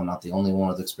myself. I'm not the only one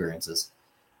with experiences.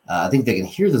 I think they can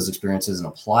hear those experiences and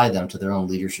apply them to their own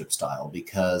leadership style,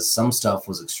 because some stuff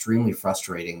was extremely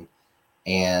frustrating.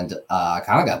 And I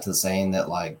kind of got to the saying that,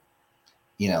 like,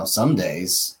 some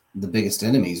days the biggest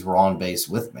enemies were on base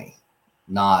with me,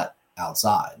 not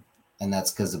outside. And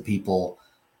that's because of people,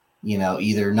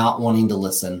 either not wanting to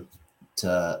listen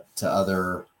to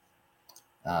other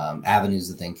avenues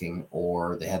of thinking,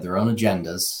 or they have their own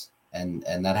agendas, and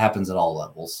that happens at all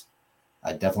levels.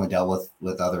 I definitely dealt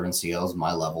with other NCOs,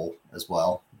 my level as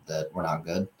well, that were not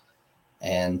good.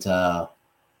 And so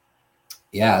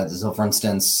for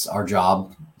instance, our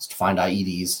job is to find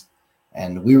IEDs,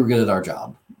 and we were good at our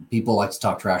job. People like to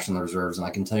talk trash in the reserves, and I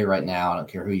can tell you right now, I don't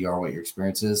care who you are, what your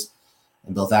experience is,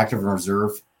 in both active and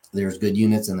reserve, there's good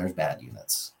units and there's bad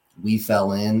units. We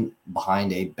fell in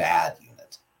behind a bad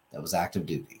unit that was active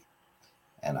duty.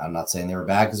 And I'm not saying they were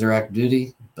bad because they're active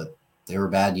duty, but they were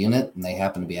a bad unit and they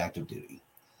happened to be active duty.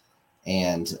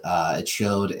 And it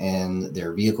showed in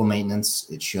their vehicle maintenance.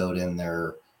 It showed in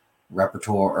their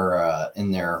repertoire, or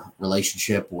in their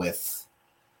relationship with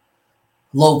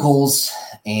locals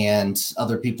and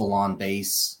other people on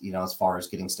base, as far as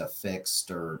getting stuff fixed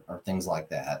or things like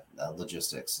that,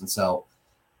 logistics. And so,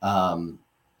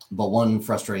 but one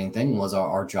frustrating thing was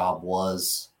our job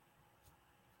was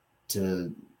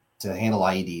to handle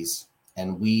IEDs,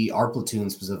 and our platoon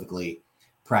specifically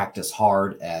practiced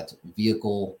hard at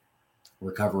vehicle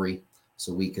recovery,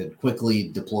 so we could quickly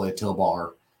deploy a tow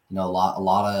bar. A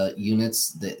lot of units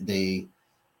that they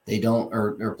don't,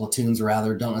 or platoons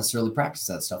rather, don't necessarily practice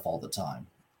that stuff all the time.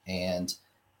 And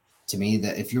to me,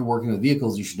 that if you're working with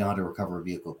vehicles, you should know how to recover a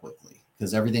vehicle quickly,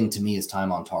 because everything to me is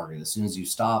time on target. As soon as you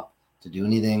stop to do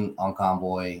anything on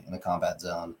convoy in a combat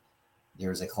zone,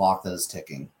 there's a clock that is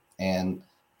ticking, and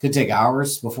it could take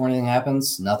hours before anything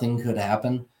happens. Nothing could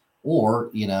happen. Or,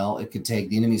 it could take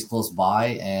the enemy's close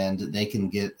by and they can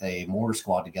get a mortar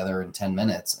squad together in 10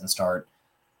 minutes and start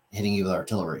hitting you with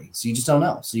artillery. So you just don't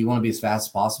know. So you want to be as fast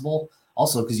as possible.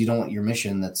 Also, because you don't want your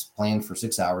mission that's planned for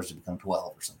 6 hours to become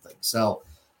 12 or something. So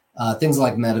things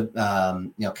like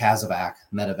CASEVAC,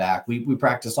 medevac, we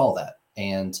practiced all that.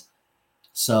 And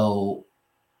so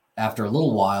after a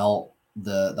little while,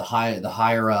 the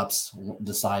higher ups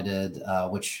decided,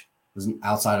 which was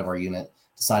outside of our unit,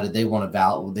 decided they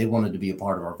wanted to be a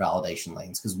part of our validation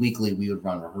lanes, because weekly we would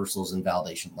run rehearsals in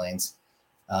validation lanes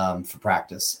for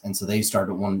practice. And so they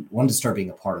wanted to start being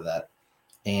a part of that,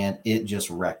 and it just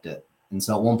wrecked it. And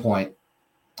so at one point,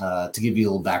 to give you a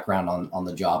little background on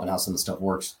the job and how some of the stuff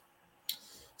works.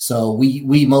 So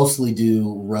we mostly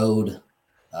do road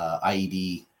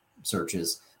IED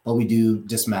searches, but we do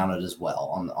dismounted as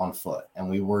well on foot. And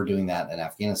we were doing that in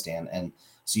Afghanistan. And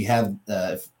so you have,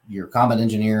 if you're a combat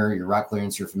engineer, your route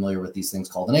clearance, you're familiar with these things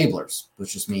called enablers,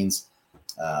 which just means,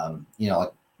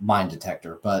 like mine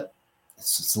detector, but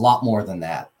it's a lot more than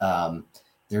that.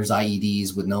 There's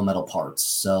IEDs with no metal parts.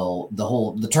 So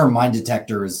the term mine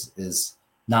detector is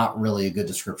not really a good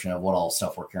description of what all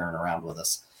stuff we're carrying around with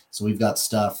us. So we've got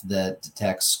stuff that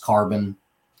detects carbon.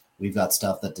 We've got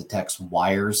stuff that detects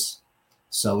wires.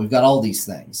 So we've got all these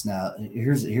things. Now,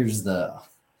 here's the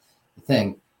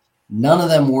thing. None of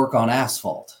them work on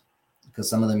asphalt, because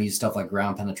some of them use stuff like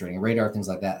ground penetrating radar, things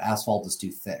like that. Asphalt is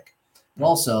too thick. But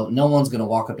also, no one's going to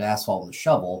walk up to asphalt with a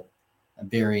shovel and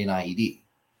bury an IED.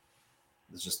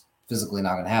 It's just physically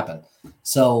not going to happen.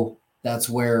 So that's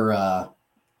where,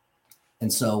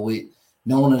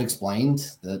 no one had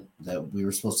explained that we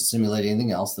were supposed to simulate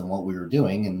anything else than what we were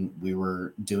doing, and we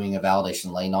were doing a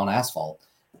validation lane on asphalt.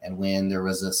 And when there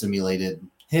was a simulated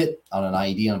hit on an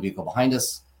IED on a vehicle behind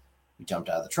us, we jumped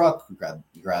out of the truck, we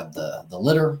grabbed the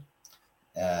litter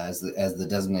as the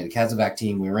designated CASEVAC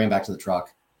team. We ran back to the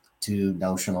truck to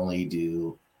notionally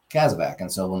do CASEVAC.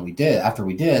 And so after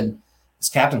we did, this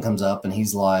captain comes up and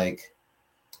he's like,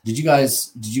 did you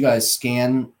guys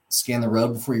scan the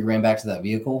road before you ran back to that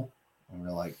vehicle? And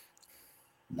we're like,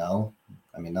 no,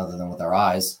 other than with our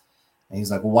eyes. And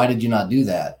he's like, well, why did you not do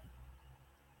that?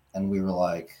 And we were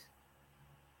like,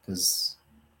 because,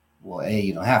 well, A,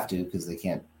 you don't have to, because they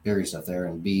can't bury stuff there.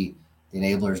 And B, the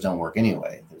enablers don't work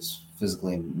anyway. There's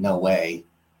physically no way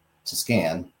to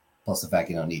scan, plus the fact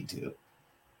you don't need to.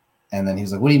 And then he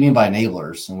was like, what do you mean by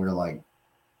enablers? And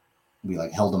we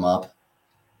held him up. And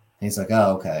he's like,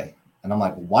 oh, okay. And I'm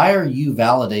like, why are you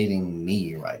validating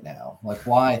me right now? Like,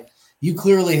 why? You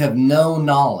clearly have no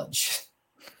knowledge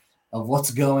of what's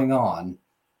going on.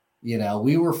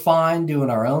 We were fine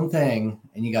doing our own thing,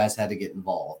 and you guys had to get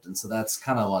involved. And so that's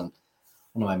kind of one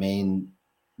of my main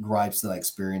gripes that I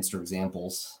experienced, or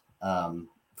examples. As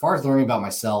far as learning about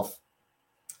myself,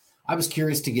 I was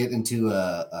curious to get into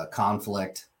a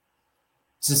conflict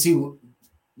to see,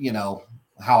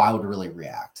 how I would really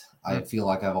react. I feel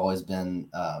like I've always been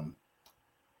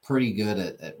pretty good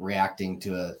at reacting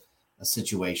to a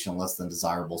situation, less than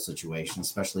desirable situation,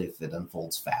 especially if it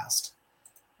unfolds fast.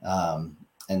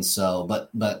 And so, but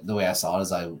the way I saw it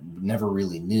is I never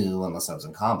really knew unless I was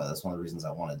in combat. That's one of the reasons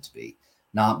I wanted to be,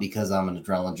 not because I'm an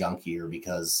adrenaline junkie or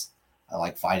because I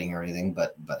like fighting or anything,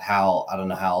 but how, I don't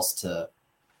know how else to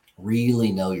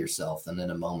really know yourself than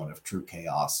in a moment of true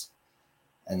chaos.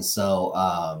 And so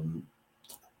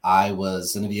I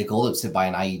was in a vehicle that was hit by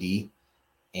an IED.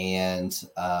 And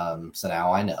so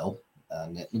now I know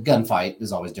gunfight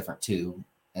is always different too.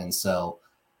 And so,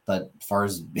 but as far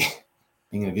as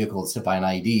being in a vehicle that's hit by an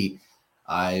IED,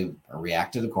 I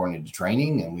reacted according to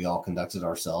training, and we all conducted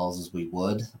ourselves as we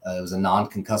would. It was a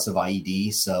non-concussive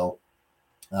IED. So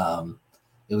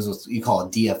it was what you call a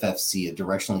DFFC, a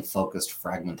directionally focused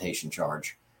fragmentation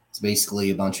charge. It's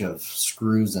basically a bunch of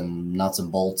screws and nuts and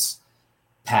bolts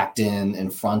packed in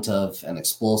front of an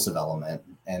explosive element,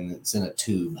 and it's in a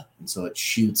tube. And so it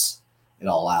shoots it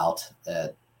all out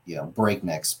at,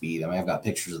 breakneck speed. I've got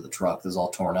pictures of the truck that's all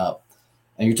torn up,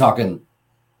 and you're talking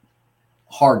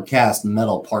hard cast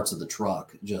metal parts of the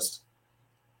truck. Just,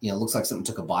 it looks like something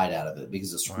took a bite out of it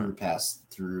because the screw passed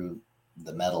through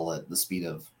the metal at the speed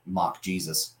of Mach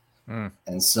Jesus.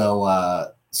 And so,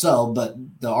 but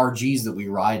the RGs that we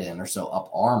ride in are so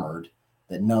up armored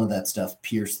that none of that stuff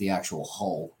pierced the actual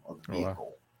hull of the vehicle.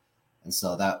 Wow. And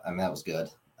so that was good.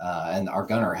 And our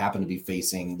gunner happened to be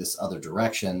facing this other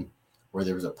direction where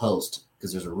there was a post,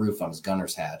 because there's a roof on his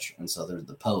gunner's hatch. And so there's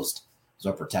the post, so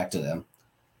it protected him.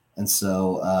 And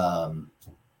so, a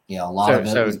lot of it.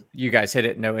 So you guys hit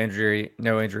it, no injury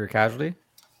casualty?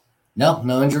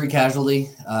 No injury casualty.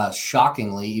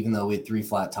 Shockingly, even though we had 3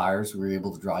 flat tires, we were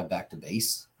able to drive back to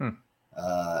base.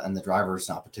 And the driver's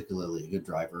not particularly a good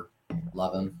driver.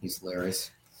 Love him. He's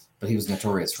hilarious. But he was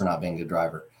notorious for not being a good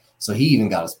driver. So he even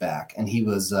got us back. And he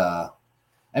was,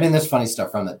 there's funny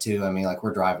stuff from it too. I mean, like,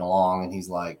 we're driving along and he's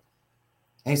like,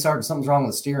 "Hey, Sergeant, something's wrong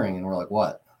with the steering." And we're like,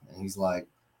 "What?" And he's like,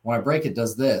 "When I brake, it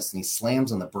does this." And he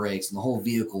slams on the brakes and the whole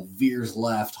vehicle veers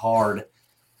left hard.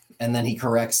 And then he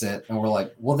corrects it. And we're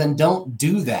like, "Well, then don't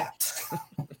do that."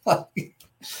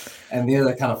 And the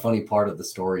other kind of funny part of the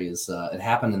story is it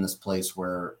happened in this place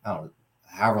where, I don't know,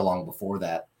 however long before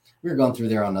that, we were going through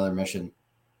there on another mission.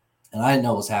 And I didn't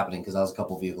know what was happening because I was a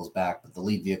couple of vehicles back. But the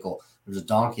lead vehicle, there was a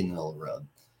donkey in the middle of the road.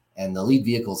 And the lead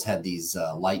vehicles had these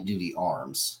light duty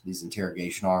arms, these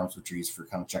interrogation arms, which are used for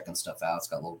kind of checking stuff out. It's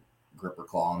got a little gripper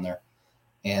claw on there.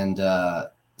 And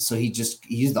so he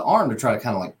used the arm to try to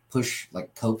kind of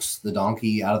like coax the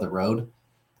donkey out of the road,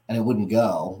 and it wouldn't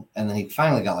go. And then he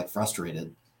finally got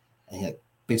frustrated, and he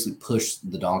basically pushed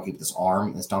the donkey with his arm,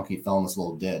 and this donkey fell in this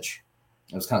little ditch.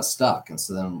 It was kind of stuck. And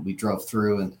so then we drove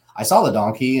through, and I saw the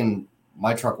donkey, and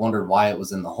my truck wondered why it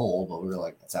was in the hole, but we were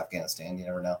like, it's Afghanistan. You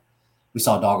never know. We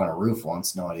saw a dog on a roof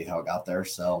once, no idea how it got there.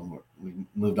 So we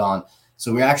moved on.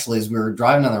 So we actually, as we were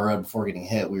driving down the road before getting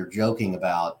hit, we were joking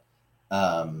about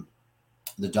the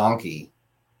donkey.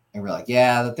 And we're like,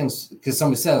 yeah, the thing's, because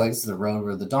somebody said, this is the road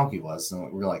where the donkey was.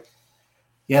 And we were like,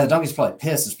 yeah, the donkey's probably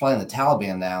pissed. It's probably in the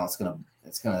Taliban now. It's gonna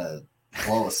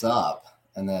blow us up.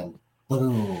 And then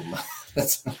boom.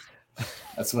 That's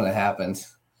when it happened.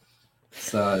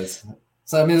 So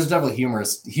there's definitely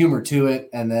humor to it.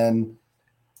 And then,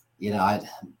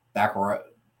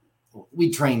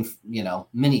 we trained,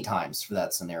 many times for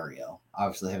that scenario,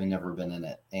 obviously having never been in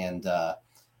it. And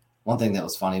one thing that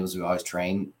was funny was we always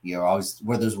train, always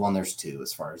where there's one, there's two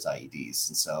as far as IEDs.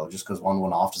 And so just because one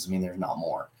went off doesn't mean there's not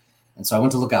more. And so I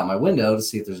went to look out my window to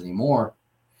see if there's any more.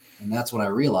 And that's when I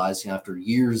realized, after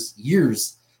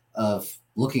years of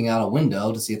looking out a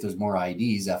window to see if there's more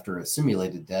IEDs after a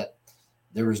simulated det,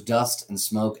 there was dust and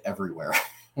smoke everywhere.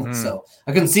 So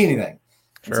I couldn't see anything.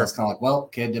 Sure. And so I was kind of like, well,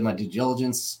 okay, I did my due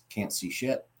diligence, can't see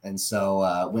shit. And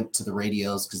so went to the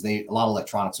radios because a lot of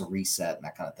electronics are reset and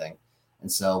that kind of thing.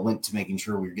 And so went to making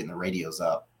sure we were getting the radios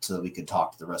up so that we could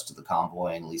talk to the rest of the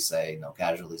convoy and at least say no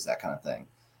casualties, that kind of thing.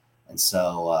 And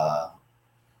so,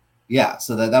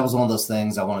 so that was one of those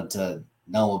things I wanted to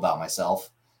know about myself.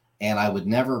 And I would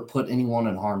never put anyone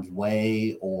in harm's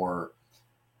way or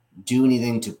do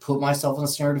anything to put myself in a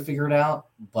scenario to figure it out.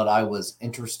 But I was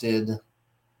interested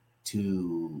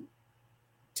to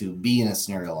be in a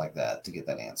scenario like that, to get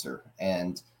that answer.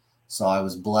 And so I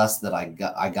was blessed that I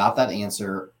got that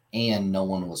answer and no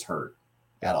one was hurt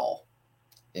at all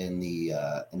in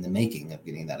the making of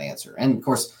getting that answer. And of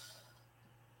course,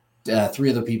 3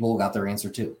 other people got their answer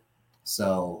too.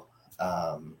 So,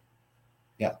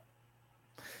 yeah.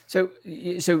 So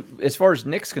as far as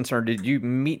Nick's concerned, did you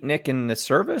meet Nick in the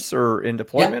service or in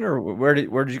deployment, or where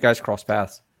did you guys cross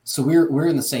paths? So we're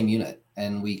in the same unit,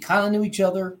 and we kind of knew each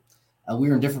other. We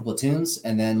were in different platoons,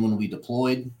 and then when we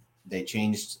deployed, they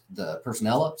changed the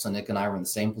personnel up. So Nick and I were in the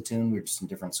same platoon. We were just in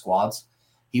different squads.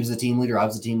 He was the team leader. I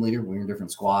was the team leader. We were in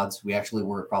different squads. We actually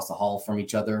were across the hall from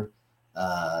each other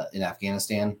in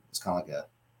Afghanistan. It's kind of like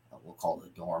we'll call it a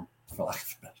dorm, for lack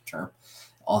of a better term.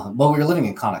 But we were living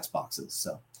in Connex boxes.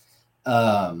 So,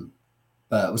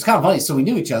 but it was kind of funny. So we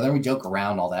knew each other and we joke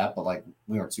around all that, but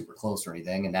we weren't super close or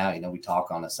anything. And now, we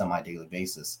talk on a semi-daily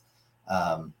basis.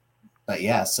 But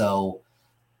yeah, so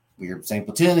we were the same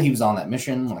platoon. He was on that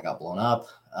mission when I got blown up.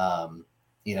 And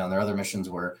there are other missions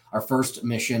where our first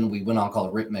mission we went on called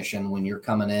a RIP mission. When you're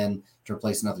coming in to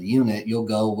replace another unit, you'll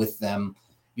go with them.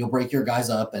 You'll break your guys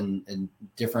up and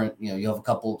different, you'll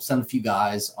have send a few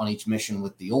guys on each mission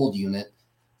with the old unit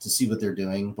to see what they're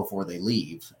doing before they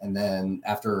leave. And then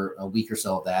after a week or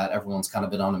so of that, everyone's kind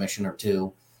of been on a mission or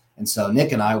two. And so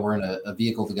Nick and I were in a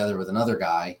vehicle together with another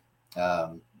guy,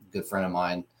 good friend of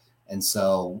mine. And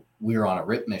so we were on a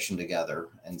RIP mission together.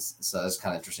 And so it's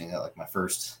kind of interesting that my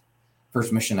first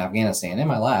mission in Afghanistan and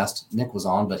my last, Nick was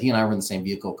on, but he and I were in the same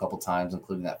vehicle a couple times,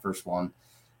 including that first one.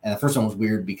 And the first one was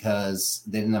weird because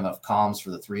they didn't have enough comms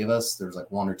for the 3 of us. There was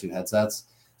 1 or 2 headsets.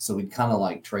 So we'd kind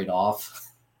of trade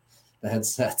off the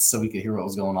headsets so we could hear what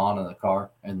was going on in the car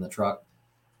and the truck.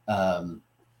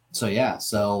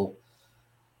 So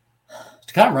to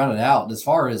to kind of round it out, as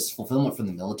far as fulfillment from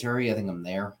the military, I think I'm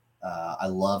there. I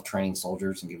love training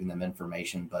soldiers and giving them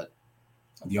information, but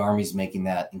the Army's making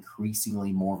that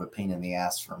increasingly more of a pain in the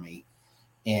ass for me.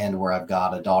 And where I've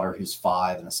got a daughter who's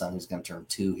 5 and a son who's going to turn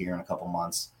 2 here in a couple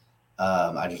months,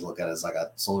 I just look at it as I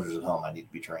got soldiers at home I need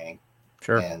to be training.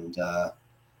 Sure. And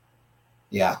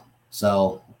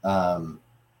so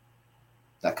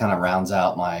that kind of rounds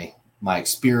out my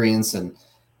experience and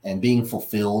being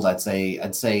fulfilled. I'd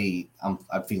say I'm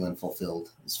feeling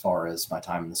fulfilled as far as my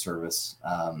time in the service.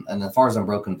 And as far as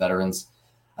Unbroken Veterans,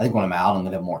 I think when I'm out, I'm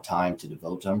going to have more time to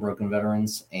devote to Unbroken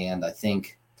Veterans. And I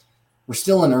think we're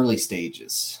still in early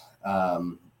stages.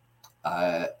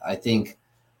 I think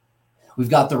we've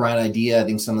got the right idea. I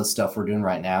think some of the stuff we're doing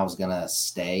right now is going to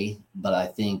stay, but I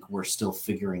think we're still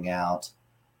figuring out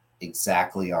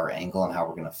exactly our angle and how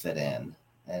we're going to fit in.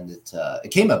 And it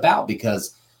came about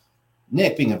because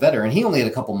Nick, being a veteran, he only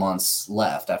had a couple months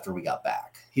left after we got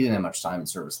back. He didn't have much time in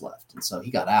service left. And so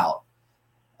he got out,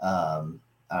 I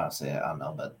don't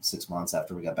know, but 6 months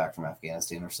after we got back from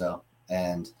Afghanistan or so.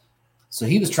 And so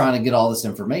he was trying to get all this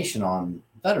information on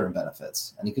veteran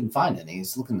benefits, and he couldn't find any.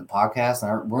 He's looking at podcasts, and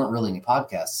there weren't really any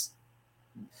podcasts.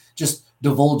 Just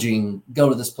divulging, go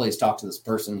to this place, talk to this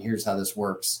person, here's how this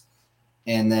works.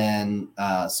 And then,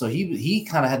 so he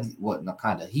kind of had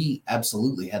he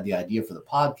absolutely had the idea for the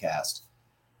podcast.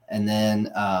 And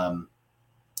then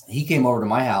he came over to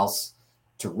my house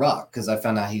to ruck, because I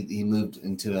found out he moved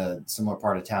into a similar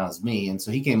part of town as me. And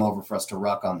so he came over for us to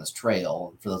ruck on this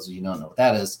trail. For those of you who don't know what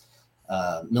that is,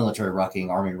 military rucking,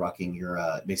 Army rucking, you're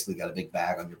basically got a big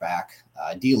bag on your back,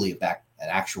 ideally an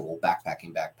actual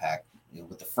backpacking backpack,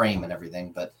 with the frame and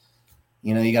everything. But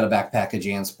you got a backpack, a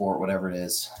JanSport, whatever it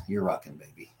is, you're rucking,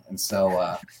 baby. And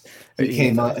so he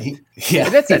came up.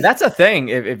 That's a thing.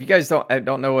 If you guys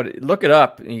don't know look it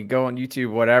up. You go on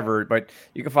YouTube, whatever. But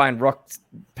you can find ruck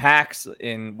packs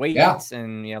and weights,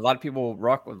 and a lot of people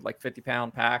ruck with like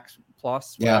 50-pound packs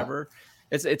plus, whatever. Yeah.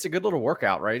 It's a good little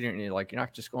workout, right? You're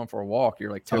not just going for a walk.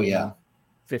 You're like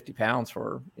 50 pounds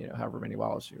for however many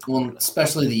miles. Well,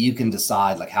 especially that you can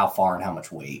decide like how far and how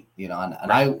much weight. And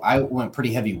I went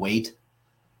pretty heavy weight,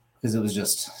 because it was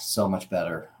just so much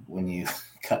better when you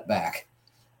cut back.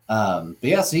 So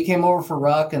he came over for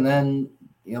ruck, and then,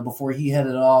 before he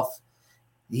headed off,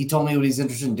 he told me what he's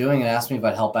interested in doing and asked me if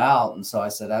I'd help out. And so I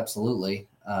said, absolutely.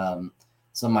 Some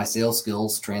of my sales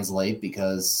skills translate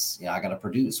because, I got to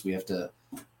produce. We have to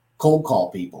cold call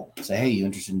people, say, hey, you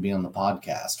interested in being on the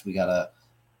podcast? We got to,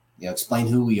 explain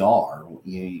who we are.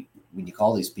 When you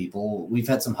call these people, we've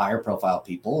had some higher profile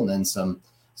people, and then some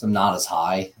not as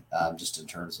high, just in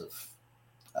terms of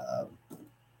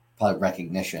probably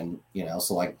recognition,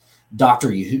 so like Dr.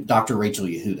 Rachel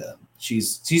Yehuda,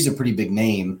 she's a pretty big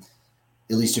name,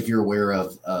 at least if you're aware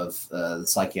of the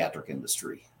psychiatric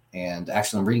industry. And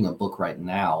actually I'm reading a book right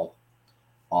now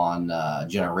on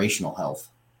generational health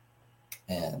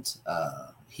and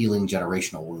healing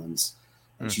generational wounds.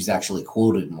 And she's actually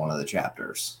quoted in one of the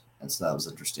chapters. And so that was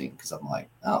interesting, because I'm like,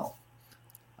 oh,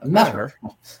 I've met her,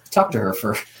 talked to her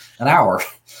for an hour.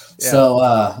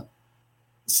 Yeah.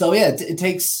 So it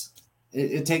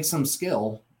takes some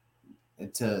skill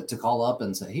to call up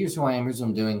and say, here's who I am, here's what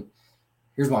I'm doing,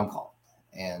 here's why I'm calling.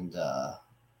 And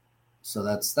so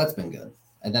that's been good.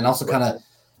 And then also kind of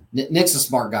Nick's a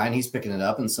smart guy and he's picking it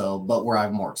up. And so, but where I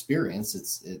have more experience,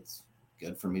 it's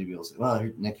good for me to be able to say, well,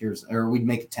 here, Nick, or we'd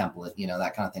make a template,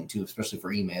 that kind of thing too, especially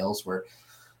for emails where,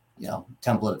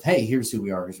 template of, hey, here's who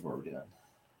we are, here's what we're doing.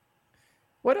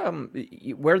 What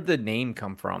where'd the name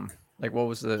come from? Like,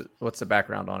 what's the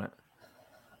background on it?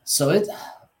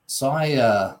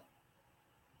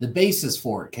 The basis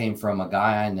for it came from a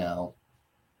guy I know.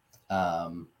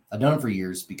 I've known him for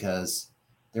years because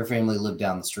their family lived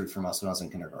down the street from us when I was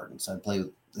in kindergarten. So I'd play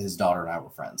with his daughter, and I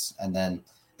were friends. And then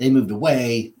they moved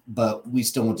away, but we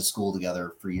still went to school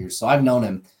together for years. So I've known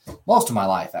him most of my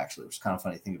life, actually, which is kind of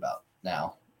funny to think about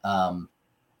now. I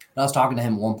was talking to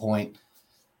him at one point.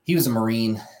 He was a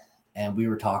Marine, and we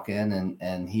were talking,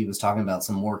 and he was talking about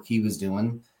some work he was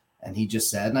doing. And he just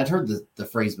said, and I'd heard the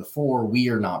phrase before, we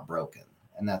are not broken.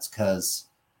 And that's because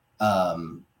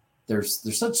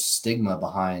there's such stigma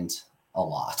behind a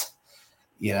lot.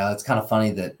 It's kind of funny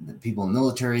that people in the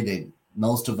military,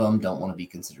 most of them don't want to be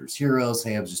considered as heroes.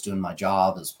 Hey, I was just doing my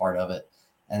job as part of it.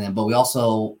 And then, but we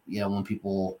also, when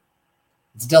people,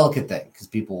 it's a delicate thing, because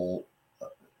people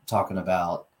talking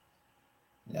about,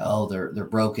 they're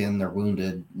broken, they're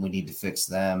wounded, we need to fix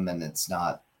them. And it's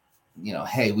not,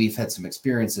 hey, we've had some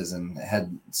experiences and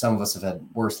some of us have had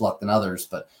worse luck than others,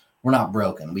 but we're not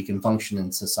broken. We can function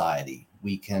in society.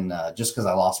 We can, just because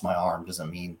I lost my arm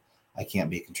doesn't mean I I can't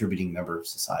be a contributing member of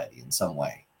society in some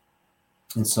way.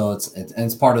 And so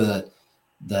it's part of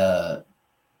the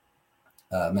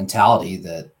mentality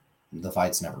that the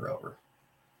fight's never over.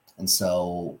 And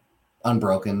so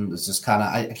Unbroken was just kind of,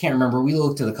 I can't remember. We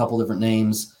looked at a couple different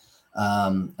names.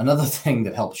 Another thing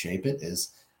that helped shape it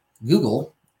is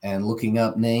Google and looking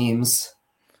up names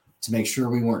to make sure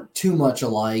we weren't too much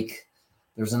alike.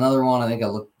 There's another one, I think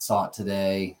saw it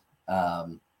today,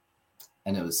 and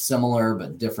it was similar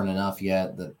but different enough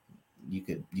yet that you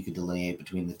could delineate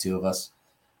between the two of us.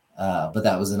 But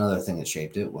that was another thing that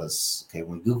shaped it was, okay,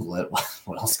 when we Google it,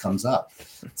 what else comes up?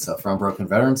 So for Unbroken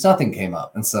Veterans, nothing came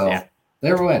up. And so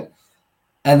there we went.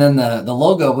 And then the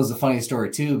logo was a funny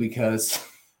story too, because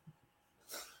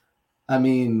I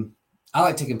mean, I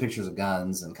like taking pictures of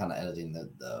guns and kind of editing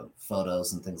the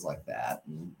photos and things like that.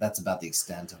 And that's about the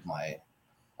extent of my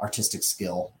artistic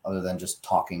skill other than just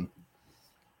talking.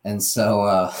 And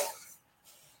so,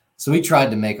 so we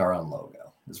tried to make our own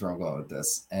logo is where I'm going with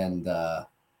this. And,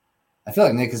 I feel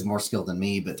like Nick is more skilled than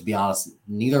me, but to be honest,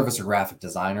 neither of us are graphic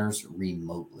designers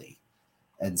remotely.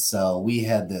 And so we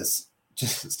had this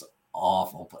just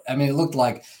awful. I mean, it looked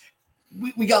like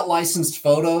we got licensed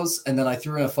photos, and then I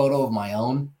threw in a photo of my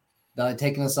own that I'd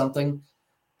taken of something.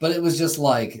 But it was just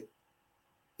like,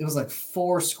 it was like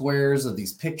 4 squares of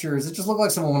these pictures. It just looked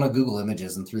like someone went on Google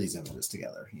Images and threw these images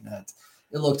together. You know,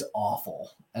 it looked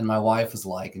awful. And my wife was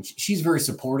like, and she's very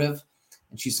supportive.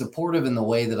 And she's supportive in the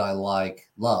way that I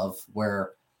love,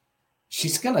 where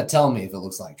she's going to tell me if it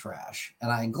looks like trash.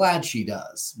 And I'm glad she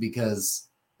does, because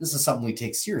this is something we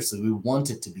take seriously. We want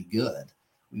it to be good.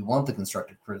 We want the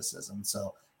constructive criticism.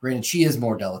 So granted, she is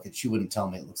more delicate. She wouldn't tell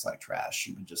me it looks like trash.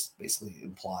 She would just basically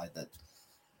imply that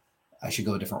I should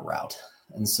go a different route.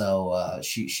 And so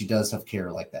she does have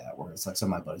care like that, where it's like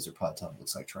some of my buddies are probably telling me it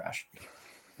looks like trash.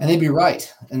 And they'd be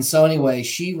right. And so anyway,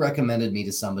 she recommended me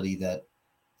to somebody that,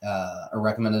 or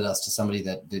recommended us to somebody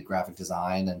that did graphic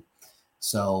design. And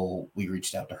so we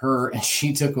reached out to her, and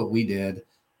she took what we did,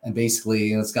 and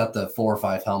basically, it's got the 4 or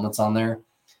 5 helmets on there.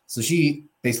 So she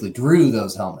basically drew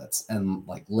those helmets and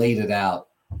like laid it out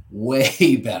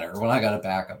way better. When I got it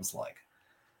back, I was like,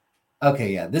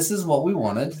 okay, yeah, this is what we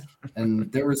wanted.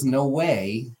 And there was no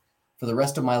way for the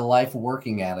rest of my life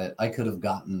working at it, I could have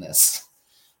gotten this.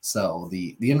 So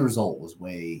the end result was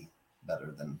way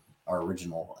better than our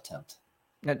original attempt.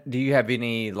 Now, do you have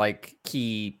any like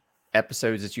key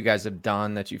episodes that you guys have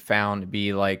done that you found to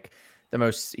be like the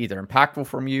most either impactful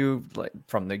from you, like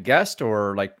from the guest,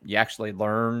 or like you actually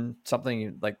learned something,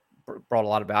 you like brought a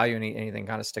lot of value? Anything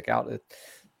kind of stick out at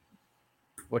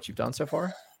what you've done so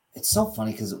far? It's so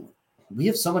funny because we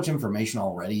have so much information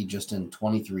already just in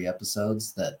 23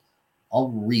 episodes that I'll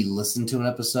re-listen to an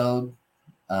episode,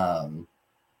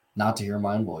 not to hear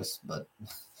my own voice, but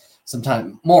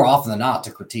sometimes more often than not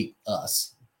to critique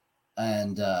us.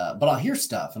 And, but I'll hear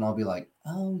stuff and I'll be like,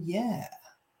 oh yeah,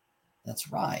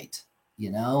 that's right.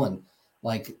 You know, and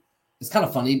like, it's kind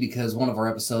of funny because one of our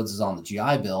episodes is on the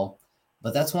GI Bill,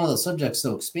 but that's one of those subjects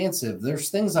so expansive. There's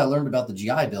things I learned about the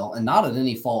GI Bill, and not at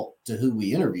any fault to who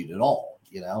we interviewed at all.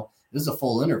 You know, this is a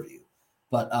full interview,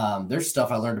 but there's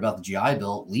stuff I learned about the GI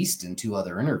Bill, at least in 2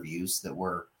 other interviews that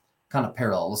were kind of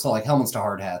parallel. So like helmets to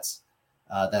hard hats.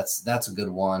 That's a good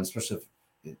one, especially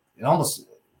if it almost,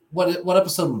 what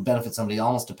episode would benefit somebody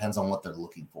almost depends on what they're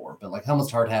looking for. But like helmets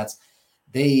to hard hats,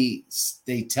 they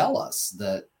tell us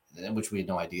that, which we had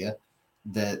no idea,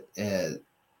 that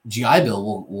GI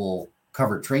Bill will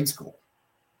cover trade school.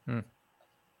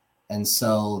 And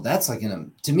so that's like,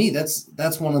 to me,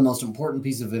 that's one of the most important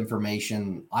pieces of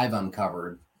information I've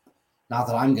uncovered. Not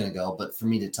that I'm going to go, but for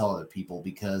me to tell other people,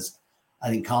 because I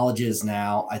think colleges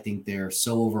now, I think they're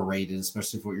so overrated,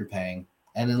 especially for what you're paying.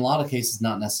 And in a lot of cases,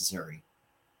 not necessary.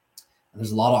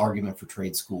 There's a lot of argument for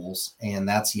trade schools, and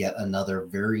that's yet another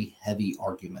very heavy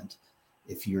argument.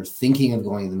 If you're thinking of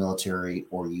going to the military,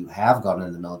 or you have gotten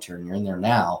into the military and you're in there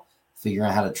now, figuring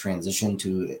out how to transition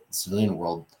to the civilian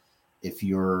world, if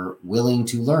you're willing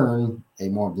to learn a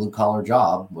more blue-collar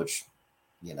job, which,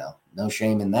 you know, no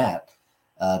shame in that,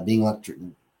 being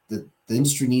the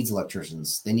industry needs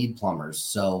electricians, they need plumbers.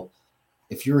 So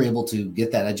if you're able to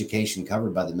get that education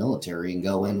covered by the military and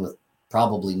go in with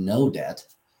probably no debt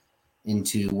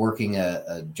into working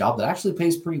a job that actually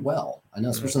pays pretty well. I know,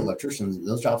 especially electricians,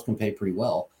 those jobs can pay pretty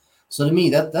well. So to me,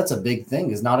 that's a big thing,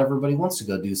 because not everybody wants to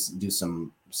go do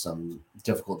some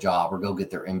difficult job or go get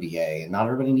their MBA, and not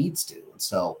everybody needs to. And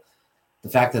so the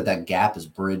fact that gap is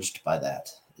bridged by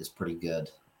that is pretty good.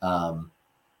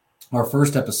 Our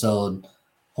first episode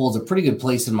holds a pretty good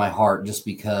place in my heart, just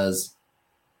because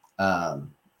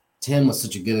Tim was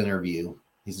such a good interview.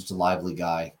 He's such a lively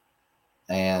guy.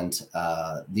 and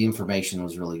the information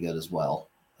was really good as well.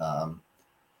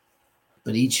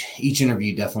 But each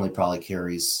interview definitely probably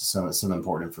carries some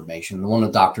important information. The one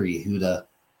with Dr. Yehuda,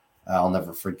 I'll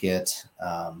never forget.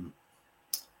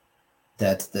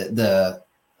 That the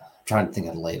I'm trying to think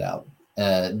how to lay it out.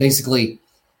 Basically,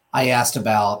 I asked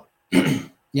about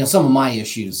some of my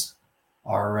issues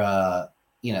are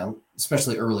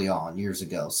especially early on years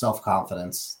ago,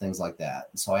 self-confidence, things like that.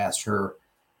 And so I asked her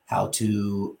how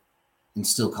to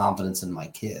instill confidence in my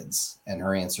kids, and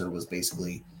her answer was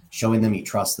basically showing them you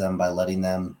trust them by letting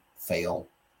them fail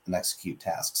and execute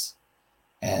tasks.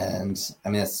 And I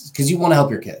mean, that's because you want to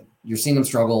help your kid. You're seeing them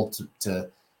struggle to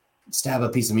stab a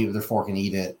piece of meat with their fork and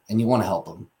eat it, and you want to help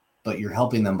them, but you're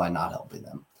helping them by not helping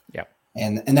them. Yeah.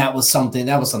 And that was something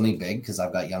big, because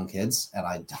I've got young kids and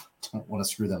I don't want to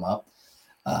screw them up,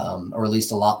 or at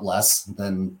least a lot less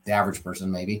than the average person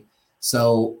maybe.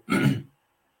 So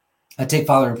I take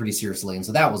fathering pretty seriously. And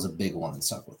so that was a big one that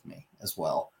stuck with me as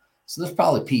well. So there's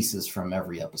probably pieces from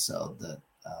every episode that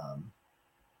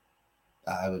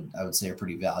I would say are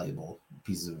pretty valuable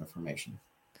pieces of information.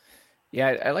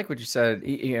 Yeah, I like what you said.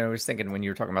 I was thinking when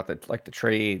you were talking about the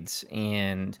trades,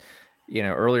 and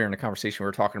earlier in the conversation we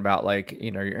were talking about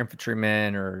your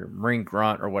infantryman or Marine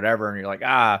grunt or whatever, and you're like,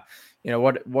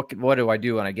 what do I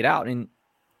do when I get out? And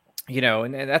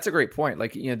and that's a great point.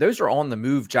 Those are on the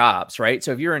move jobs, right?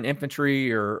 So if you're in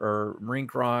infantry or Marine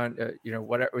grunt,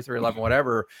 whatever, 311,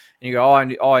 whatever, and you go,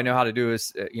 all I know how to do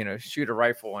is shoot a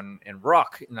rifle and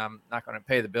ruck, and I'm not going to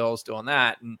pay the bills doing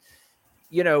that, and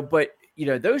but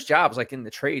those jobs, like in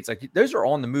the trades, those are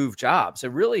on the move jobs. So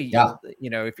really,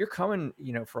 if you're coming,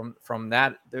 from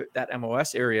that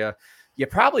MOS area, you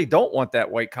probably don't want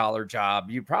that white collar job.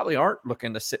 You probably aren't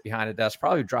looking to sit behind a desk,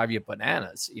 probably drive you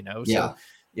bananas, So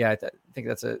yeah, I think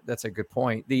that's a good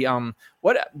point. The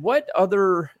what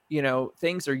other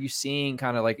things are you seeing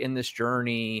kind of like in this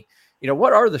journey?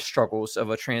 What are the struggles of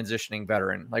a transitioning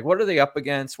veteran? Like, what are they up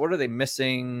against? What are they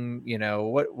missing?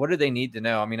 What do they need to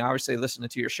know? I mean, obviously listening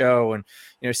to your show and,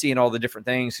 seeing all the different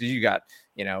things, because you got,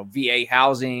 VA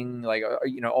housing,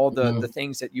 all the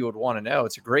things that you would want to know.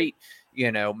 It's a great,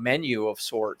 menu of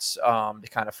sorts to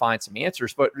kind of find some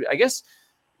answers. But I guess,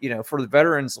 for the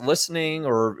veterans listening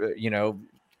or,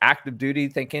 active duty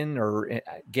thinking or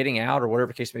getting out or whatever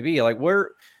the case may be, like what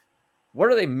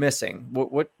are they missing?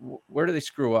 Where do they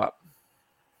screw up?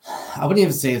 I wouldn't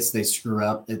even say they screw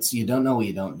up. It's you don't know what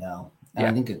you don't know. And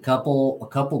I think a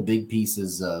couple big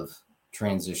pieces of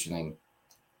transitioning,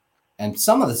 and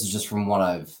some of this is just from what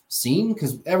I've seen,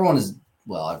 because everyone.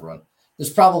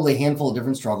 There's probably a handful of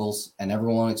different struggles, and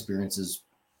everyone experiences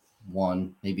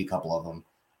one, maybe a couple of them.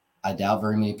 I doubt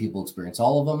very many people experience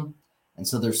all of them. And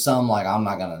so there's some I'm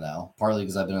not going to know, partly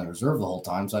because I've been in reserve the whole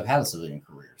time. So I've had a civilian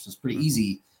career. So it's pretty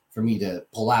easy for me to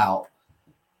pull out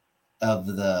of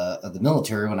the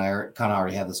military when I kind of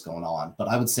already have this going on. But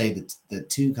I would say that the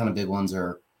two kind of big ones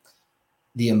are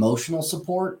the emotional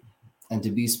support, and to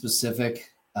be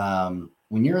specific, when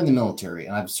you're in the military,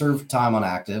 and I've served time on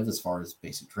active as far as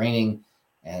basic training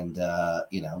and,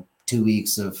 2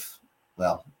 weeks of,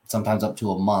 sometimes up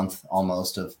to a month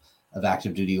almost of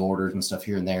active duty orders and stuff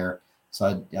here and there.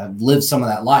 So I've lived some of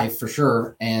that life for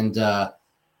sure. And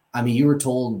you were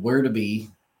told where to be,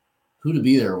 who to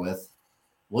be there with,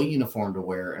 what uniform to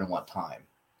wear, and what time.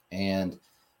 And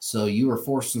so you were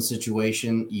forced in a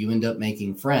situation, you end up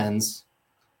making friends,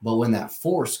 but when that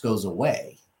force goes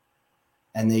away,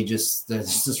 and there's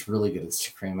this really good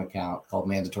Instagram account called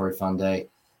Mandatory Fun Day,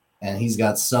 and he's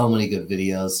got so many good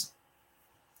videos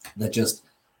that just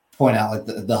point out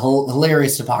the whole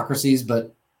hilarious hypocrisies.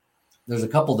 But there's a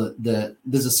couple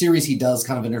there's a series he does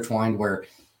kind of intertwined where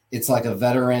it's like a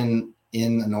veteran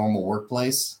in a normal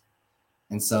workplace.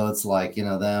 And so it's like,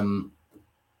 them,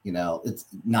 it's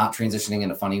not transitioning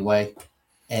in a funny way.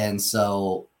 And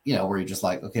so, where you're just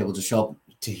like, okay, we'll just show up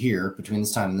to here between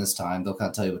this time and this time. They'll kind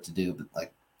of tell you what to do.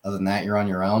 But other than that, you're on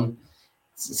your own.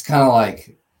 It's kind of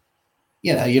like,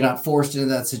 you're not forced into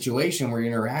that situation where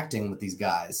you're interacting with these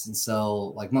guys. And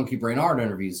so Monkey Brain Art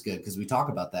interview is good because we talk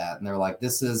about that. And they're like,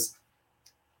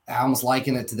 I almost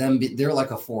liken it to them. They're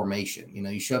like a formation.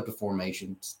 You show up to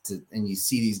formation and you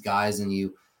see these guys and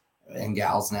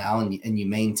gals now, and you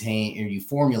maintain or you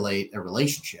formulate a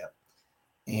relationship.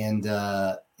 And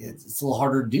it's a little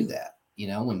harder to do that,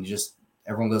 when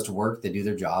everyone goes to work, they do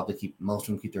their job, most of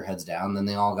them keep their heads down, and then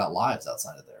they all got lives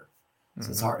outside of there.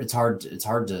 So it's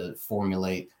hard to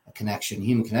formulate a connection,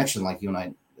 human connection, like you and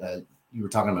I, you were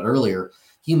talking about earlier,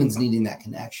 humans needing that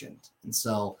connection. And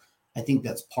so I think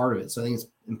that's part of it. So I think it's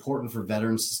important for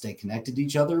veterans to stay connected to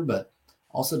each other, but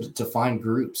also to find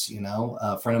groups.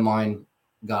 A friend of mine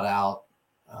got out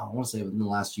I want to say within the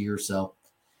last year or so.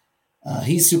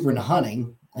 He's super into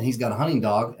hunting, and he's got a hunting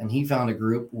dog, and he found a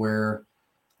group where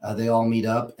they all meet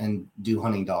up and do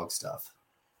hunting dog stuff.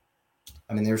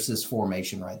 I mean, there's this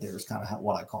formation right there is kind of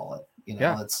what I call it.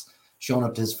 It's showing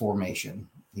up to his formation.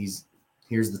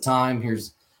 Here's the time,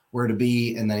 here's where to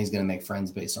be, and then he's going to make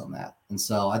friends based on that. And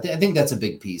so I think that's a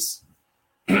big piece.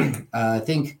 I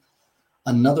think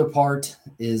another part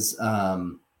is,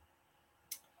 and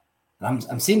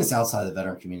I'm seeing this outside the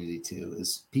veteran community too,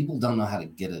 is people don't know how to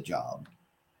get a job.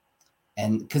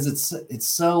 And because it's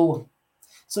so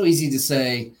easy to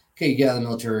say, okay, you get out of the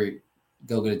military,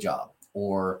 go get a job.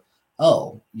 Or,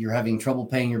 oh, you're having trouble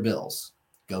paying your bills,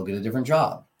 go get a different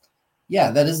job.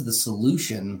 Yeah, that is the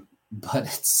solution, but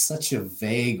it's such a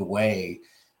vague way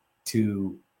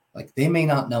to, like, they may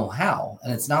not know how.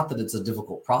 And it's not that it's a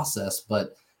difficult process,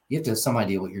 but you have to have some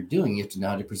idea what you're doing. You have to know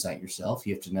how to present yourself.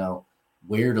 You have to know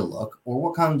where to look or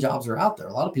what kind of jobs are out there.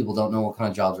 A lot of people don't know what kind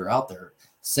of jobs are out there.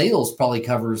 Sales probably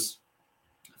covers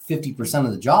 50%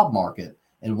 of the job market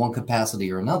in one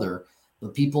capacity or another,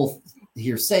 but people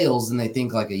hear sales and they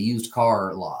think like a used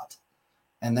car lot.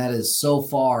 And that is so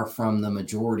far from the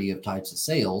majority of types of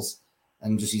sales.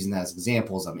 I'm just using that as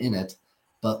examples. I'm in it.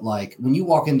 But like when you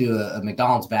walk into a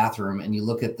McDonald's bathroom and you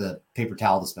look at the paper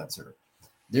towel dispenser,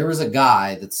 there is a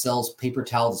guy that sells paper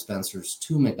towel dispensers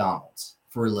to McDonald's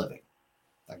for a living.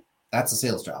 Like, that's a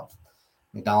sales job.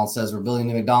 McDonald's says, we're building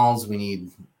new McDonald's. We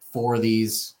need 4 of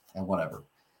these and whatever.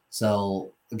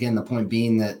 So again, the point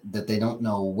being that they don't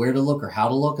know where to look or how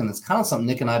to look. And it's kind of something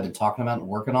Nick and I have been talking about and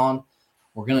working on.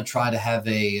 We're going to try to have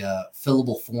a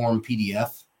fillable form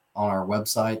PDF on our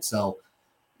website. So,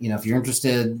 if you're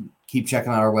interested, keep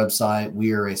checking out our website.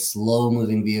 We are a slow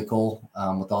moving vehicle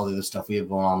with all the other stuff we have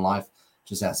going on in life.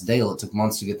 Just ask Dale. It took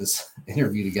months to get this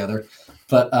interview together,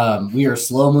 but we are a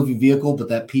slow moving vehicle, but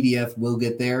that PDF will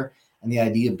get there. And the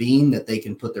idea being that they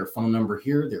can put their phone number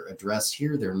here, their address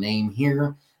here, their name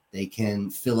here. They can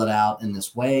fill it out in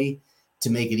this way to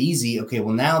make it easy. Okay,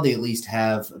 well, now they at least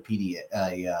have a PDF,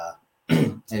 a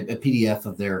PDF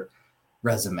of their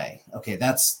resume. Okay,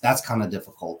 that's kind of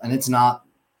difficult, and it's not.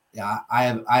 Yeah, I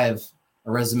have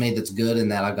a resume that's good, and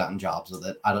that I've gotten jobs with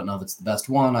it. I don't know if it's the best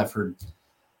one. I've heard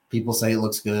people say it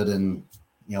looks good, and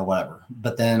whatever.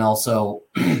 But then also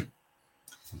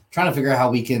trying to figure out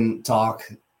how we can talk.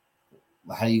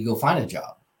 How do you go find a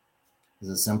job? Is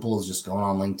it simple as just going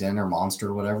on LinkedIn or Monster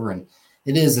or whatever? And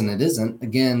it is and it isn't.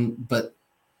 Again, but,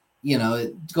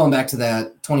 going back to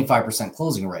that 25%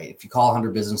 closing rate. If you call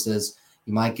 100 businesses,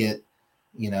 you might get,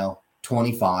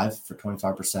 25 for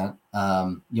 25%.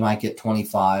 You might get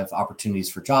 25 opportunities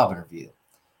for job interview.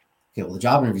 Okay, well, the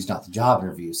job interview is not the job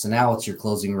interview. So now it's your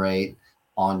closing rate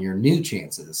on your new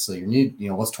chances. So your new,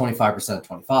 what's 25% of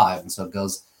 25? And so it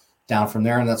goes down from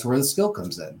there. And that's where the skill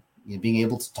comes in. Being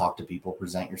able to talk to people,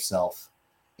 present yourself,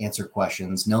 answer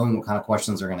questions, knowing what kind of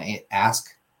questions they're going to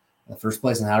ask in the first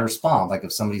place and how to respond. Like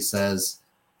if somebody says,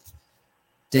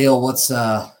 Dale,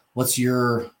 what's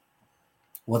your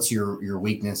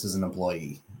weakness as an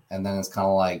employee? And then it's kind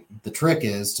of like the trick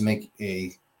is to make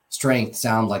a strength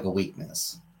sound like a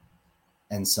weakness.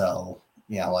 And so,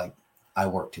 like I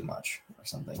work too much or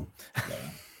something.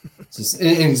 It's just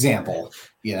an example,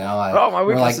 my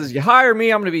weakness is you hire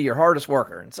me, I'm going to be your hardest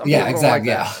worker. And some people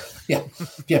exactly. Like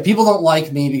yeah. People don't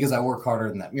like me because I work harder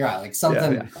than them. You're right. Like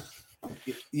something,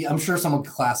 I'm sure someone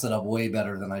could class it up way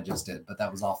better than I just did, but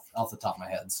that was off the top of my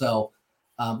head. So,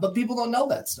 but people don't know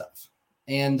that stuff.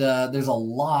 And there's a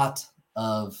lot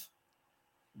of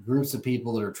groups of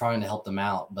people that are trying to help them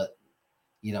out, but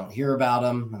you don't hear about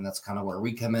them. And that's kind of where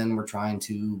we come in. We're trying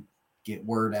to get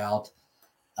word out.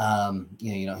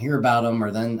 You don't hear about them, or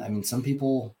then, some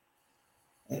people,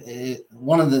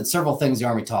 one of the several things the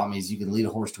Army taught me is you can lead a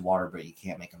horse to water, but you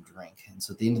can't make them drink. And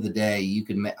so at the end of the day,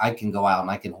 I can go out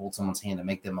and I can hold someone's hand and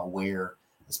make them aware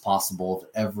as possible of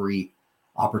every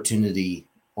opportunity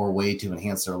or way to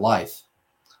enhance their life,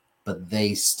 but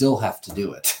they still have to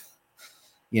do it.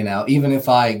 Even if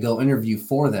I go interview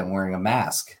for them wearing a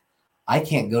mask, I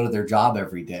can't go to their job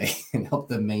every day and help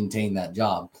them maintain that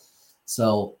job.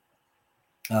 So,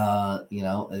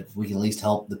 if we can at least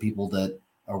help the people that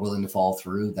are willing to follow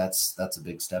through, that's a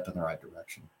big step in the right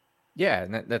direction. Yeah.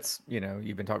 And that's,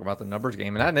 you've been talking about the numbers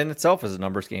game, and that in itself is a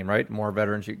numbers game, right? The more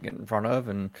veterans you can get in front of,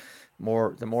 and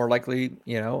the more likely,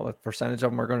 a percentage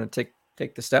of them are going to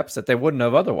take the steps that they wouldn't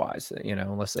have otherwise,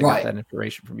 unless they got that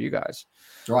information from you guys.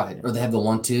 Right. Or they have the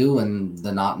 1-2 and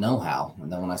the not know how.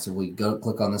 And then when I said, we go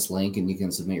click on this link and you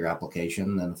can submit your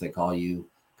application. Then if they call you,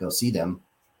 go see them.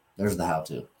 There's the how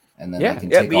to. And then they can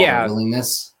take all their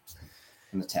willingness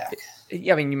and attack.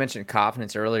 Yeah, you mentioned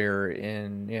confidence earlier,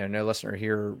 and no listener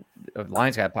here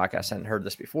Lions Guide podcast hadn't heard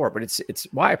this before, but it's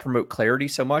why I promote clarity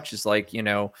so much. Is like,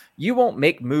 you won't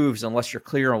make moves unless you're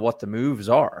clear on what the moves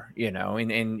are,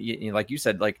 and like you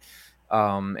said, like,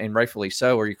 and rightfully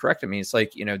so, or you corrected me. It's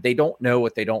like, they don't know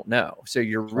what they don't know. So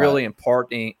you're really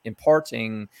imparting,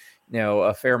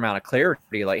 a fair amount of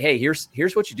clarity. Like, hey, here's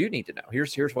what you do need to know.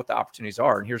 Here's what the opportunities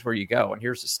are, and here's where you go, and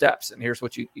here's the steps, and here's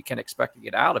what you can expect to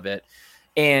get out of it.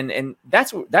 And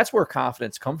that's where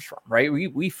confidence comes from, right?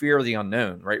 We fear the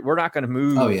unknown, right? We're not going to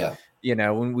move. Oh yeah.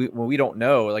 When we don't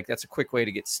know, like that's a quick way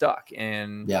to get stuck.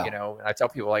 And I tell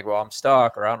people like, well, I'm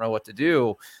stuck or I don't know what to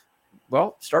do.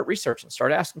 Well, start researching,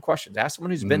 start asking questions, ask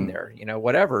someone who's been there,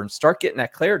 whatever, and start getting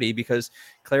that clarity, because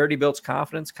clarity builds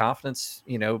confidence. Confidence,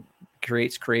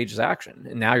 creates courageous action.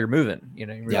 And now you're moving, you're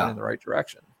moving in the right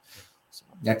direction. So.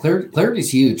 Yeah. Clarity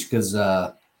is huge, because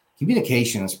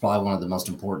communication is probably one of the most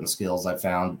important skills I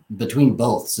found between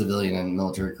both civilian and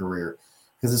military career,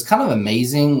 because it's kind of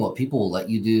amazing what people will let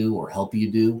you do or help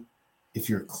you do if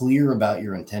you're clear about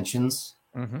your intentions,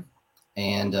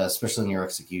 and especially in your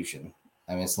execution.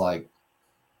 I mean, it's like,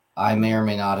 I may or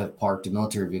may not have parked a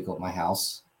military vehicle at my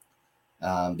house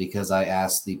because I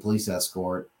asked the police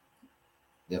escort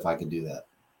if I could do that.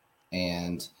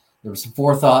 And there was some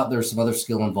forethought. There's some other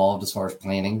skill involved as far as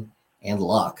planning and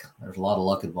luck. There's a lot of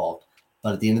luck involved.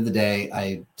 But at the end of the day,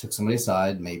 I took somebody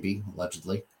aside, maybe,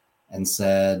 allegedly, and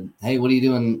said, hey, what are you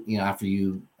doing, after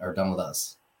you are done with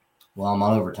us? Well, I'm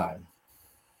on overtime.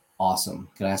 Awesome.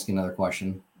 Can I ask you another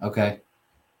question? Okay.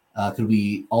 Could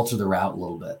we alter the route a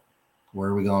little bit? Where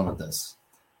are we going with this?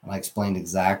 And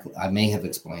I may have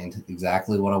explained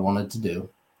exactly what I wanted to do,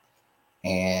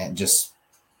 and just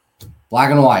black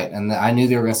and white. And I knew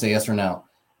they were going to say yes or no.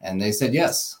 And they said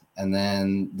yes. And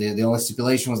then the only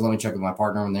stipulation was, let me check with my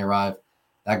partner when they arrived.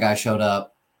 That guy showed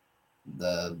up.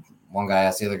 The one guy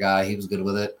asked the other guy, he was good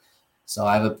with it. So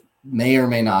I may or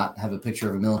may not have a picture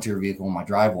of a military vehicle in my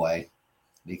driveway,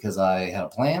 because I had a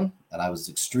plan and I was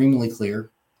extremely clear.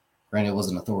 Granted, it was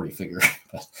an authority figure,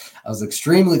 but I was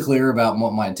extremely clear about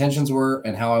what my intentions were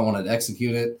and how I wanted to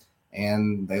execute it,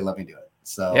 and they let me do it.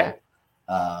 So,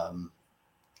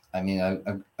 I mean,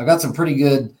 I've got some pretty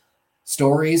good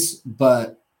stories,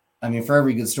 but I mean, for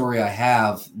every good story I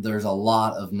have, there's a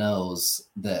lot of no's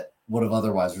that would have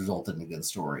otherwise resulted in a good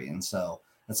story. And so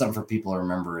that's something for people to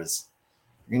remember, is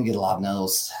you're going to get a lot of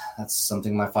no's. That's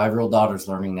something my 5-year-old daughter's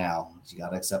learning now. You got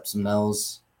to accept some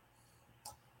no's,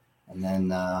 and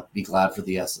then be glad for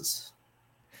the yeses.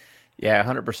 Yeah,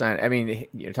 100%. I mean,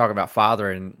 you're talking about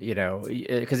father, and,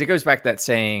 because it goes back to that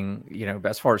saying,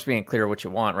 as far as being clear what you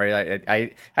want, right?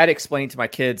 I had to explain to my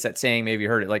kids that saying, maybe you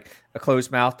heard it, like, a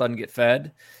closed mouth doesn't get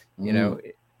fed,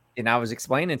 and I was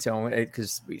explaining to them,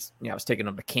 because I was taking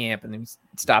them to camp, and then we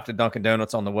stopped at Dunkin'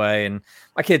 Donuts on the way, and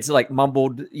my kids like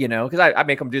mumbled, because I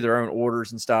make them do their own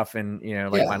orders and stuff, and my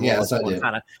little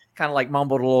one kind of like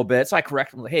mumbled a little bit, so I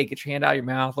correct them, like, hey, get your hand out of your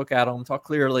mouth, look at them, talk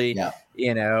clearly,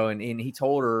 and he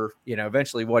told her,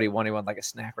 eventually what he wanted like a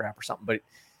snack wrap or something, but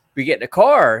we get in the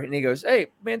car, and he goes, hey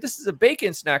man, this is a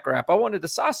bacon snack wrap, I wanted the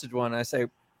sausage one. And I say,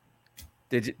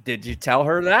 Did you tell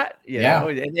her that?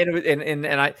 And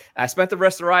I spent the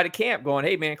rest of the ride at camp going,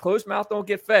 hey man, closed mouth don't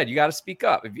get fed. You got to speak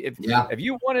up. If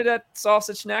you wanted that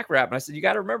sausage snack wrap, and I said, you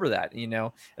got to remember that,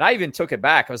 and I even took it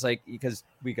back. I was like, because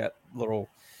we got little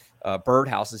bird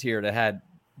houses here that had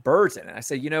birds in it. I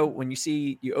said, when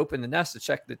you open the nest to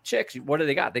check the chicks, what do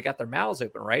they got? They got their mouths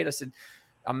open, right? I said,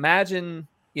 imagine,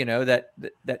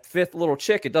 that fifth little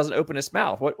chick, it doesn't open its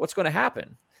mouth. What's going to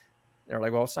happen? They're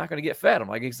like, well, it's not going to get fed. I'm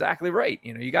like, exactly right.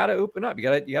 You got to open up. You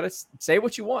got to say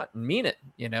what you want and mean it.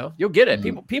 You'll get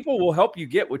it. People will help you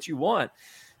get what you want.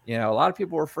 A lot of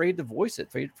people are afraid to voice it,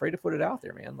 afraid to put it out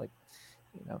there, man. Like,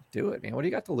 do it, man. What do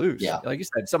you got to lose? Yeah. Like you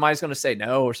said, somebody's going to say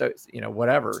no, or so,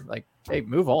 whatever. Like, hey,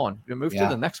 move on. Move to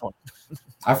the next one.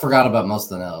 I forgot about most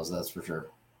of the no's. That's for sure.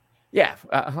 Yeah,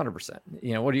 100%.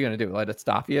 What are you going to do? Let it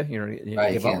stop you? You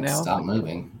give up now? Stop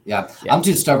moving. Yeah. I'm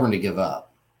too stubborn to give up.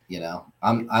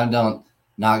 I don't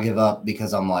not give up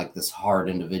because I'm like this hard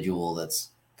individual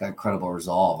that's got incredible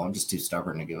resolve. I'm just too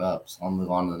stubborn to give up. So I'll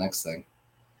move on to the next thing.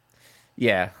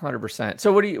 Yeah, 100%.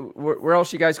 So where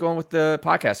else you guys going with the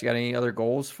podcast? You got any other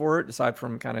goals for it aside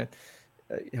from kind of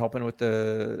helping with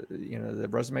the, the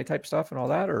resume type stuff and all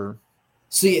that, or?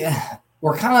 See,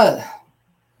 we're kind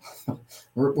of,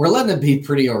 we're letting it be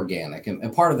pretty organic.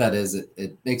 And part of that is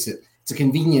it makes it's a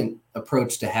convenient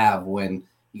approach to have when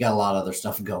you got a lot of other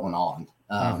stuff going on.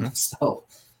 So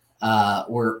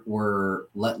we're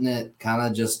letting it kind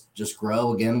of just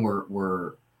grow. Again,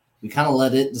 we kind of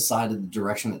let it decide the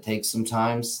direction it takes.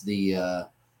 Sometimes the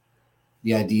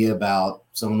idea about,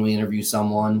 so when we interview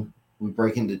someone, we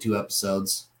break into 2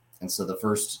 episodes. And so the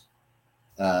first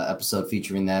episode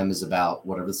featuring them is about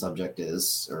whatever the subject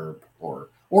is or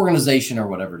organization or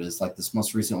whatever it is. Like this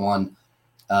most recent one,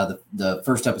 the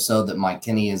first episode that Mike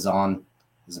Kinney is on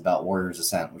is about Warriors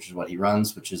Ascent, which is what he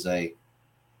runs, which is a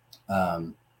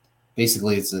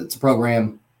basically it's a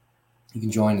program you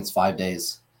can join. It's 5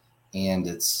 days, and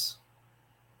it's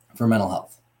for mental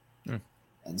health.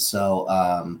 And so,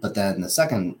 but then the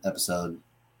second episode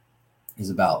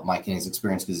is about Mike Kinney's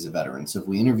experience because he's a veteran. So if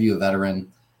we interview a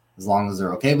veteran, as long as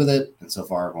they're okay with it, and so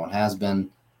far everyone has been,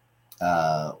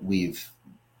 we've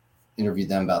interviewed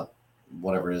them about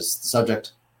whatever is the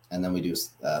subject, and then we do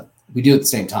it at the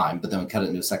same time, but then we cut it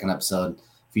into a second episode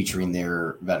featuring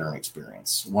their veteran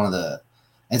experience. And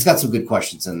it's got some good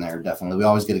questions in there, definitely. We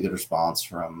always get a good response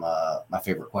from my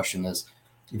favorite question is,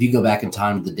 if you go back in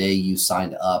time to the day you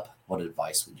signed up, what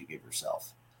advice would you give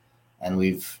yourself? And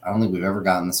I don't think we've ever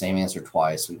gotten the same answer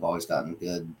twice. We've always gotten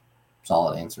good,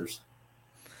 solid answers.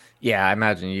 Yeah, I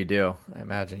imagine you do.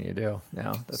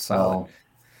 No, that's solid.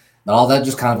 But all that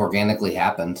just kind of organically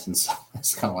happened. And so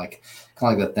it's kind of like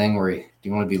the thing where do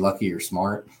you want to be lucky or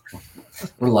smart?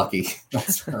 We're lucky.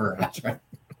 That's where we're at, right?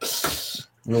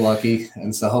 We're lucky.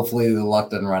 And so hopefully the luck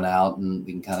doesn't run out and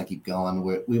we can kind of keep going.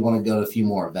 We want to go to a few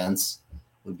more events,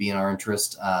 would be in our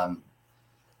interest.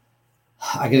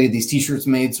 I got to get these t-shirts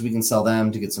made so we can sell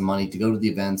them to get some money to go to the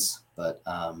events. But,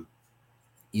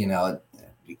 it'd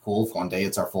be cool if one day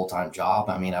it's our full-time job.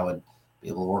 I mean, I would be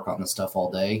able to work on this stuff all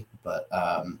day. But,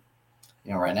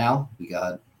 right now we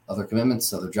got other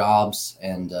commitments, other jobs,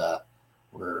 and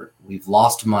we've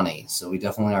lost money. So we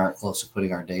definitely aren't close to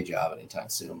quitting our day job anytime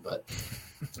soon. But,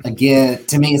 again,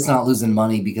 to me, it's not losing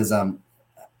money because I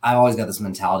always got this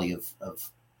mentality of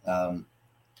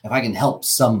if I can help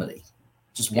somebody,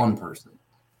 just one person,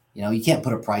 you can't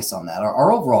put a price on that.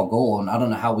 Our overall goal, and I don't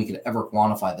know how we could ever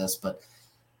quantify this, but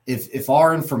if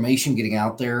our information getting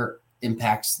out there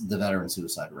impacts the veteran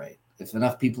suicide rate, if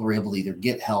enough people are able to either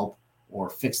get help or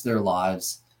fix their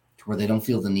lives to where they don't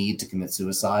feel the need to commit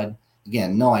suicide,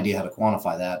 again, no idea how to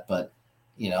quantify that, but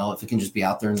if it can just be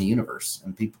out there in the universe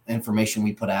and information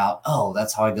we put out, oh,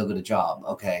 that's how I go get a job.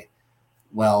 Okay.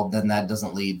 Well, then that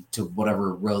doesn't lead to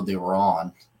whatever road they were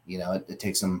on. It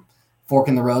takes them fork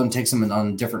in the road and takes them on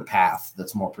a different path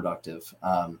that's more productive.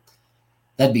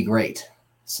 That'd be great.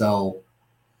 So,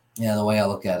 the way I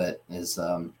look at it is,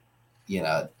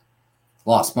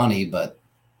 lost money, but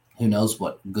who knows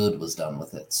what good was done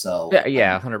with it. So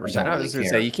 100%. I was going to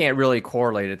say, you can't really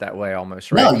correlate it that way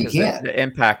almost, right? No, you can't. The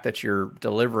impact that you're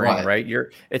delivering, right?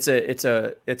 It's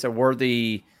a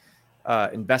worthy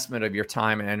investment of your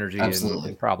time and energy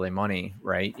and probably money,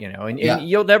 right? And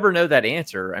you'll never know that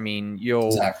answer. I mean,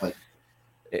 exactly,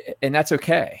 and that's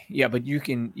okay. Yeah, but you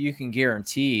can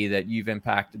guarantee that you've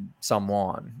impacted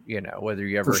someone, whether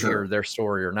you ever hear their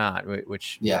story or not,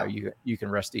 which you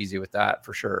can rest easy with that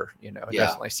for sure.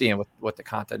 Definitely seeing what the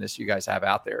content is you guys have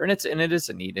out there, and it is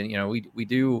a need, and we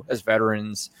do as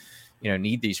veterans,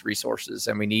 need these resources,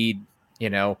 and we need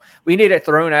it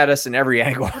thrown at us in every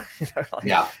angle,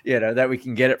 that we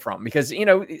can get it from, because,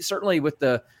 certainly with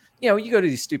the, you go to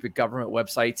these stupid government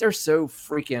websites, they're so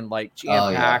freaking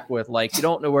jam-packed with you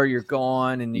don't know where you're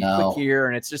going, and you click here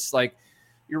and it's just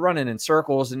you're running in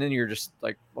circles, and then you're just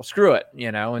well, screw it,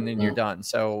 and then you're done.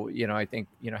 So, I think,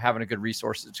 having a good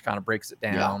resource that just kind of breaks it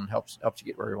down, helps you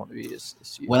get where you want to be is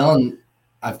huge. Well, and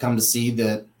I've come to see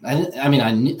that. I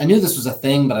knew this was a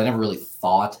thing, but I never really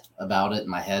thought about it in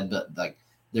my head. But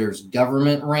there's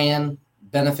government ran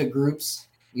benefit groups,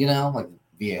 like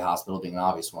VA hospital being an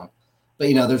obvious one. But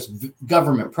there's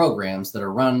government programs that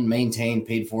are run, maintained,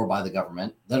 paid for by the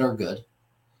government that are good,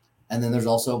 and then there's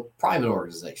also private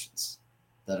organizations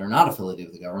that are not affiliated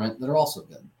with the government that are also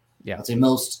good. Yeah, I'd say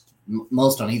most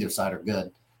on either side are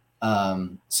good.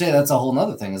 That's a whole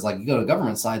nother thing. Is you go to the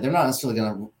government side, they're not necessarily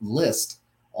going to list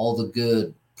all the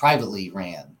good privately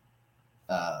ran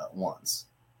ones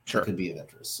that could be of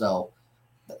interest. So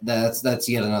that's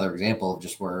yet another example of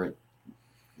just where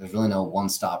there's really no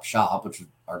one-stop shop, which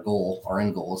our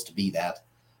end goal is to be that,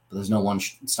 but there's no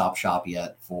one-stop shop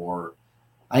yet for,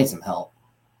 I need some help.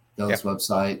 Go to this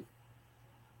website.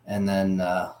 And then,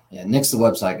 Nick's the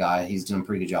website guy. He's doing a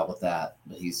pretty good job with that,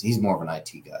 but he's more of an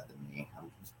IT guy than me.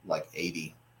 I'm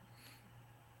 80.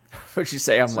 What'd you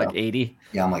say? I'm 80?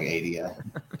 Yeah, I'm 80. Yeah.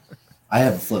 I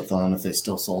have a flip phone if they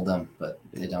still sold them, but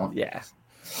they don't. Yeah.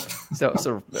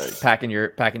 So packing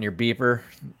your beeper.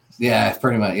 Yeah,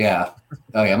 pretty much. Yeah.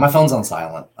 Oh yeah. My phone's on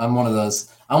silent. I'm one of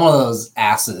those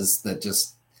asses that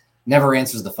just never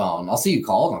answers the phone. I'll see you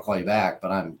call and I'll call you back, but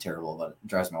I'm terrible, but it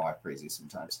drives my wife crazy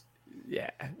sometimes.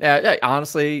 Yeah.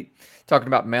 Honestly, talking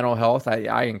about mental health,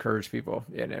 I encourage people,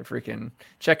 freaking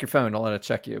check your phone. Don't let it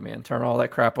check you, man. Turn all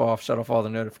that crap off, shut off all the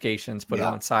notifications, put it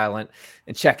on silent,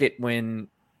 and check it when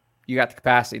you got the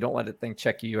capacity. Don't let it thing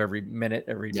check you every minute,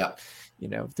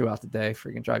 throughout the day.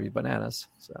 Freaking drive you bananas.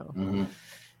 So,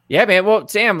 yeah, man. Well,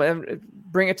 Sam,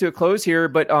 bring it to a close here.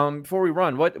 But before we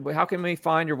run, how can we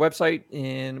find your website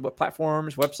and what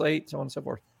platforms, website, so on and so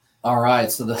forth? All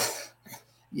right. So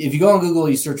if you go on Google,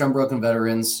 you search Unbroken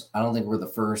Veterans. I don't think we're the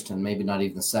first and maybe not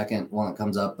even the second one that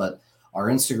comes up, but our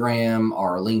Instagram,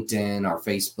 our LinkedIn, our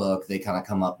Facebook, they kind of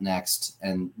come up next.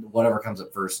 And whatever comes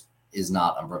up first is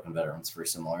not Unbroken Veterans. Very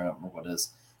similar. I don't remember what it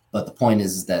is. But the point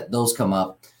is that those come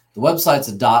up. The website's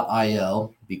a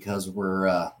 .io because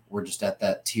we're just at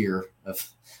that tier of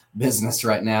business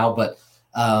right now. But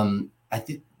I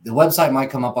think the website might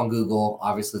come up on Google.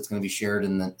 Obviously, it's going to be shared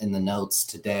in the notes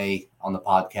today on the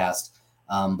podcast.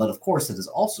 But of course, it is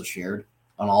also shared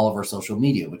on all of our social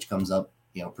media, which comes up,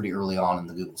 pretty early on in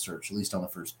the Google search, at least on the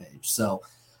first page. So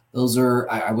those are,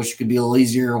 I wish it could be a little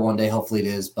easier one day. Hopefully it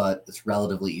is, but it's a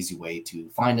relatively easy way to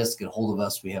find us, get a hold of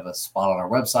us. We have a spot on our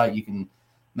website. You can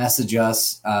message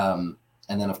us. And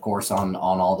then of course on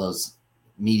all those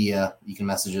media, you can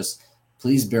message us.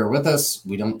 Please bear with us.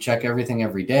 We don't check everything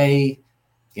every day.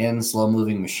 Again, slow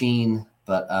moving machine,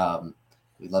 but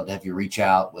we'd love to have you reach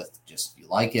out with just if you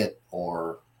like it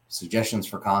or suggestions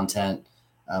for content.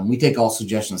 We take all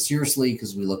suggestions seriously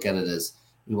because we look at it as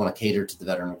we want to cater to the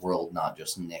veteran world, not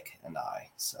just Nick and I.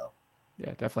 So,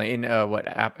 yeah, definitely. In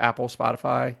Apple,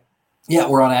 Spotify? Yeah,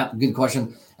 we're on good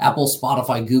question. Apple,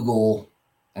 Spotify, Google.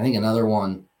 I think another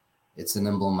one. It's an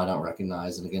emblem I don't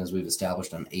recognize. And again, as we've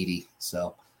established, I'm 80.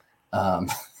 So,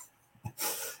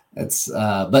 it's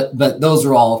but those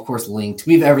are all, of course, linked.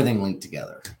 We have everything linked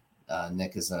together.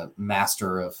 Nick is a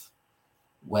master of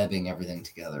webbing everything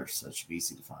together, so it should be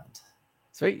easy to find.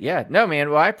 Sweet. Yeah. No, man.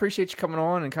 Well, I appreciate you coming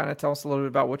on and kind of tell us a little bit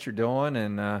about what you're doing.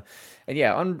 And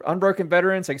yeah, Unbroken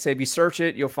Veterans, like I say, if you search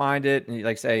it, you'll find it. And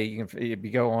like I say, if you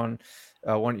go on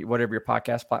whatever your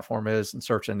podcast platform is and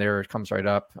search in there, it comes right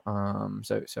up.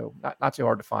 So not too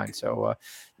hard to find. So,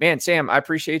 man, Sam, I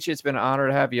appreciate you. It's been an honor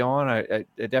to have you on. I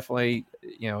definitely,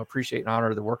 appreciate and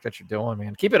honor the work that you're doing,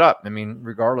 man. Keep it up. I mean,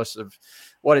 regardless of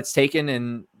what it's taken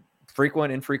and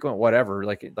frequent, infrequent, whatever,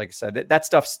 like I said, that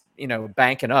stuff's,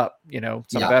 banking up, some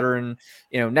veteran,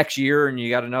 next year, and you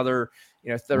got another,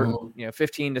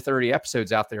 15 to 30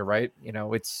 episodes out there, right?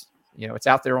 It's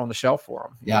out there on the shelf for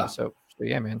them. Yeah. So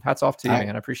yeah, man, hats off to you,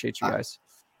 man. I appreciate you guys.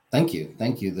 Thank you.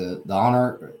 The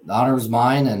honor is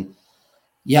mine. And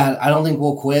yeah, I don't think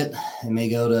we'll quit. It may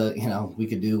go to, we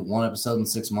could do one episode in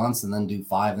 6 months and then do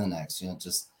 5 in the next,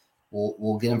 just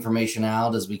we'll get information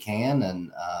out as we can.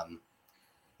 And,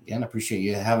 again, I appreciate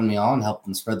you having me on,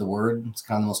 helping spread the word. It's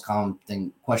kind of the most common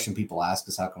question people ask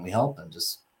is how can we help, and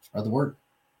just spread the word.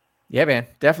 Yeah, man,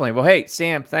 definitely. Well, hey,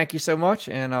 Sam, thank you so much,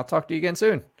 and I'll talk to you again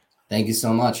soon. Thank you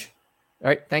so much. All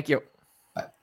right, thank you.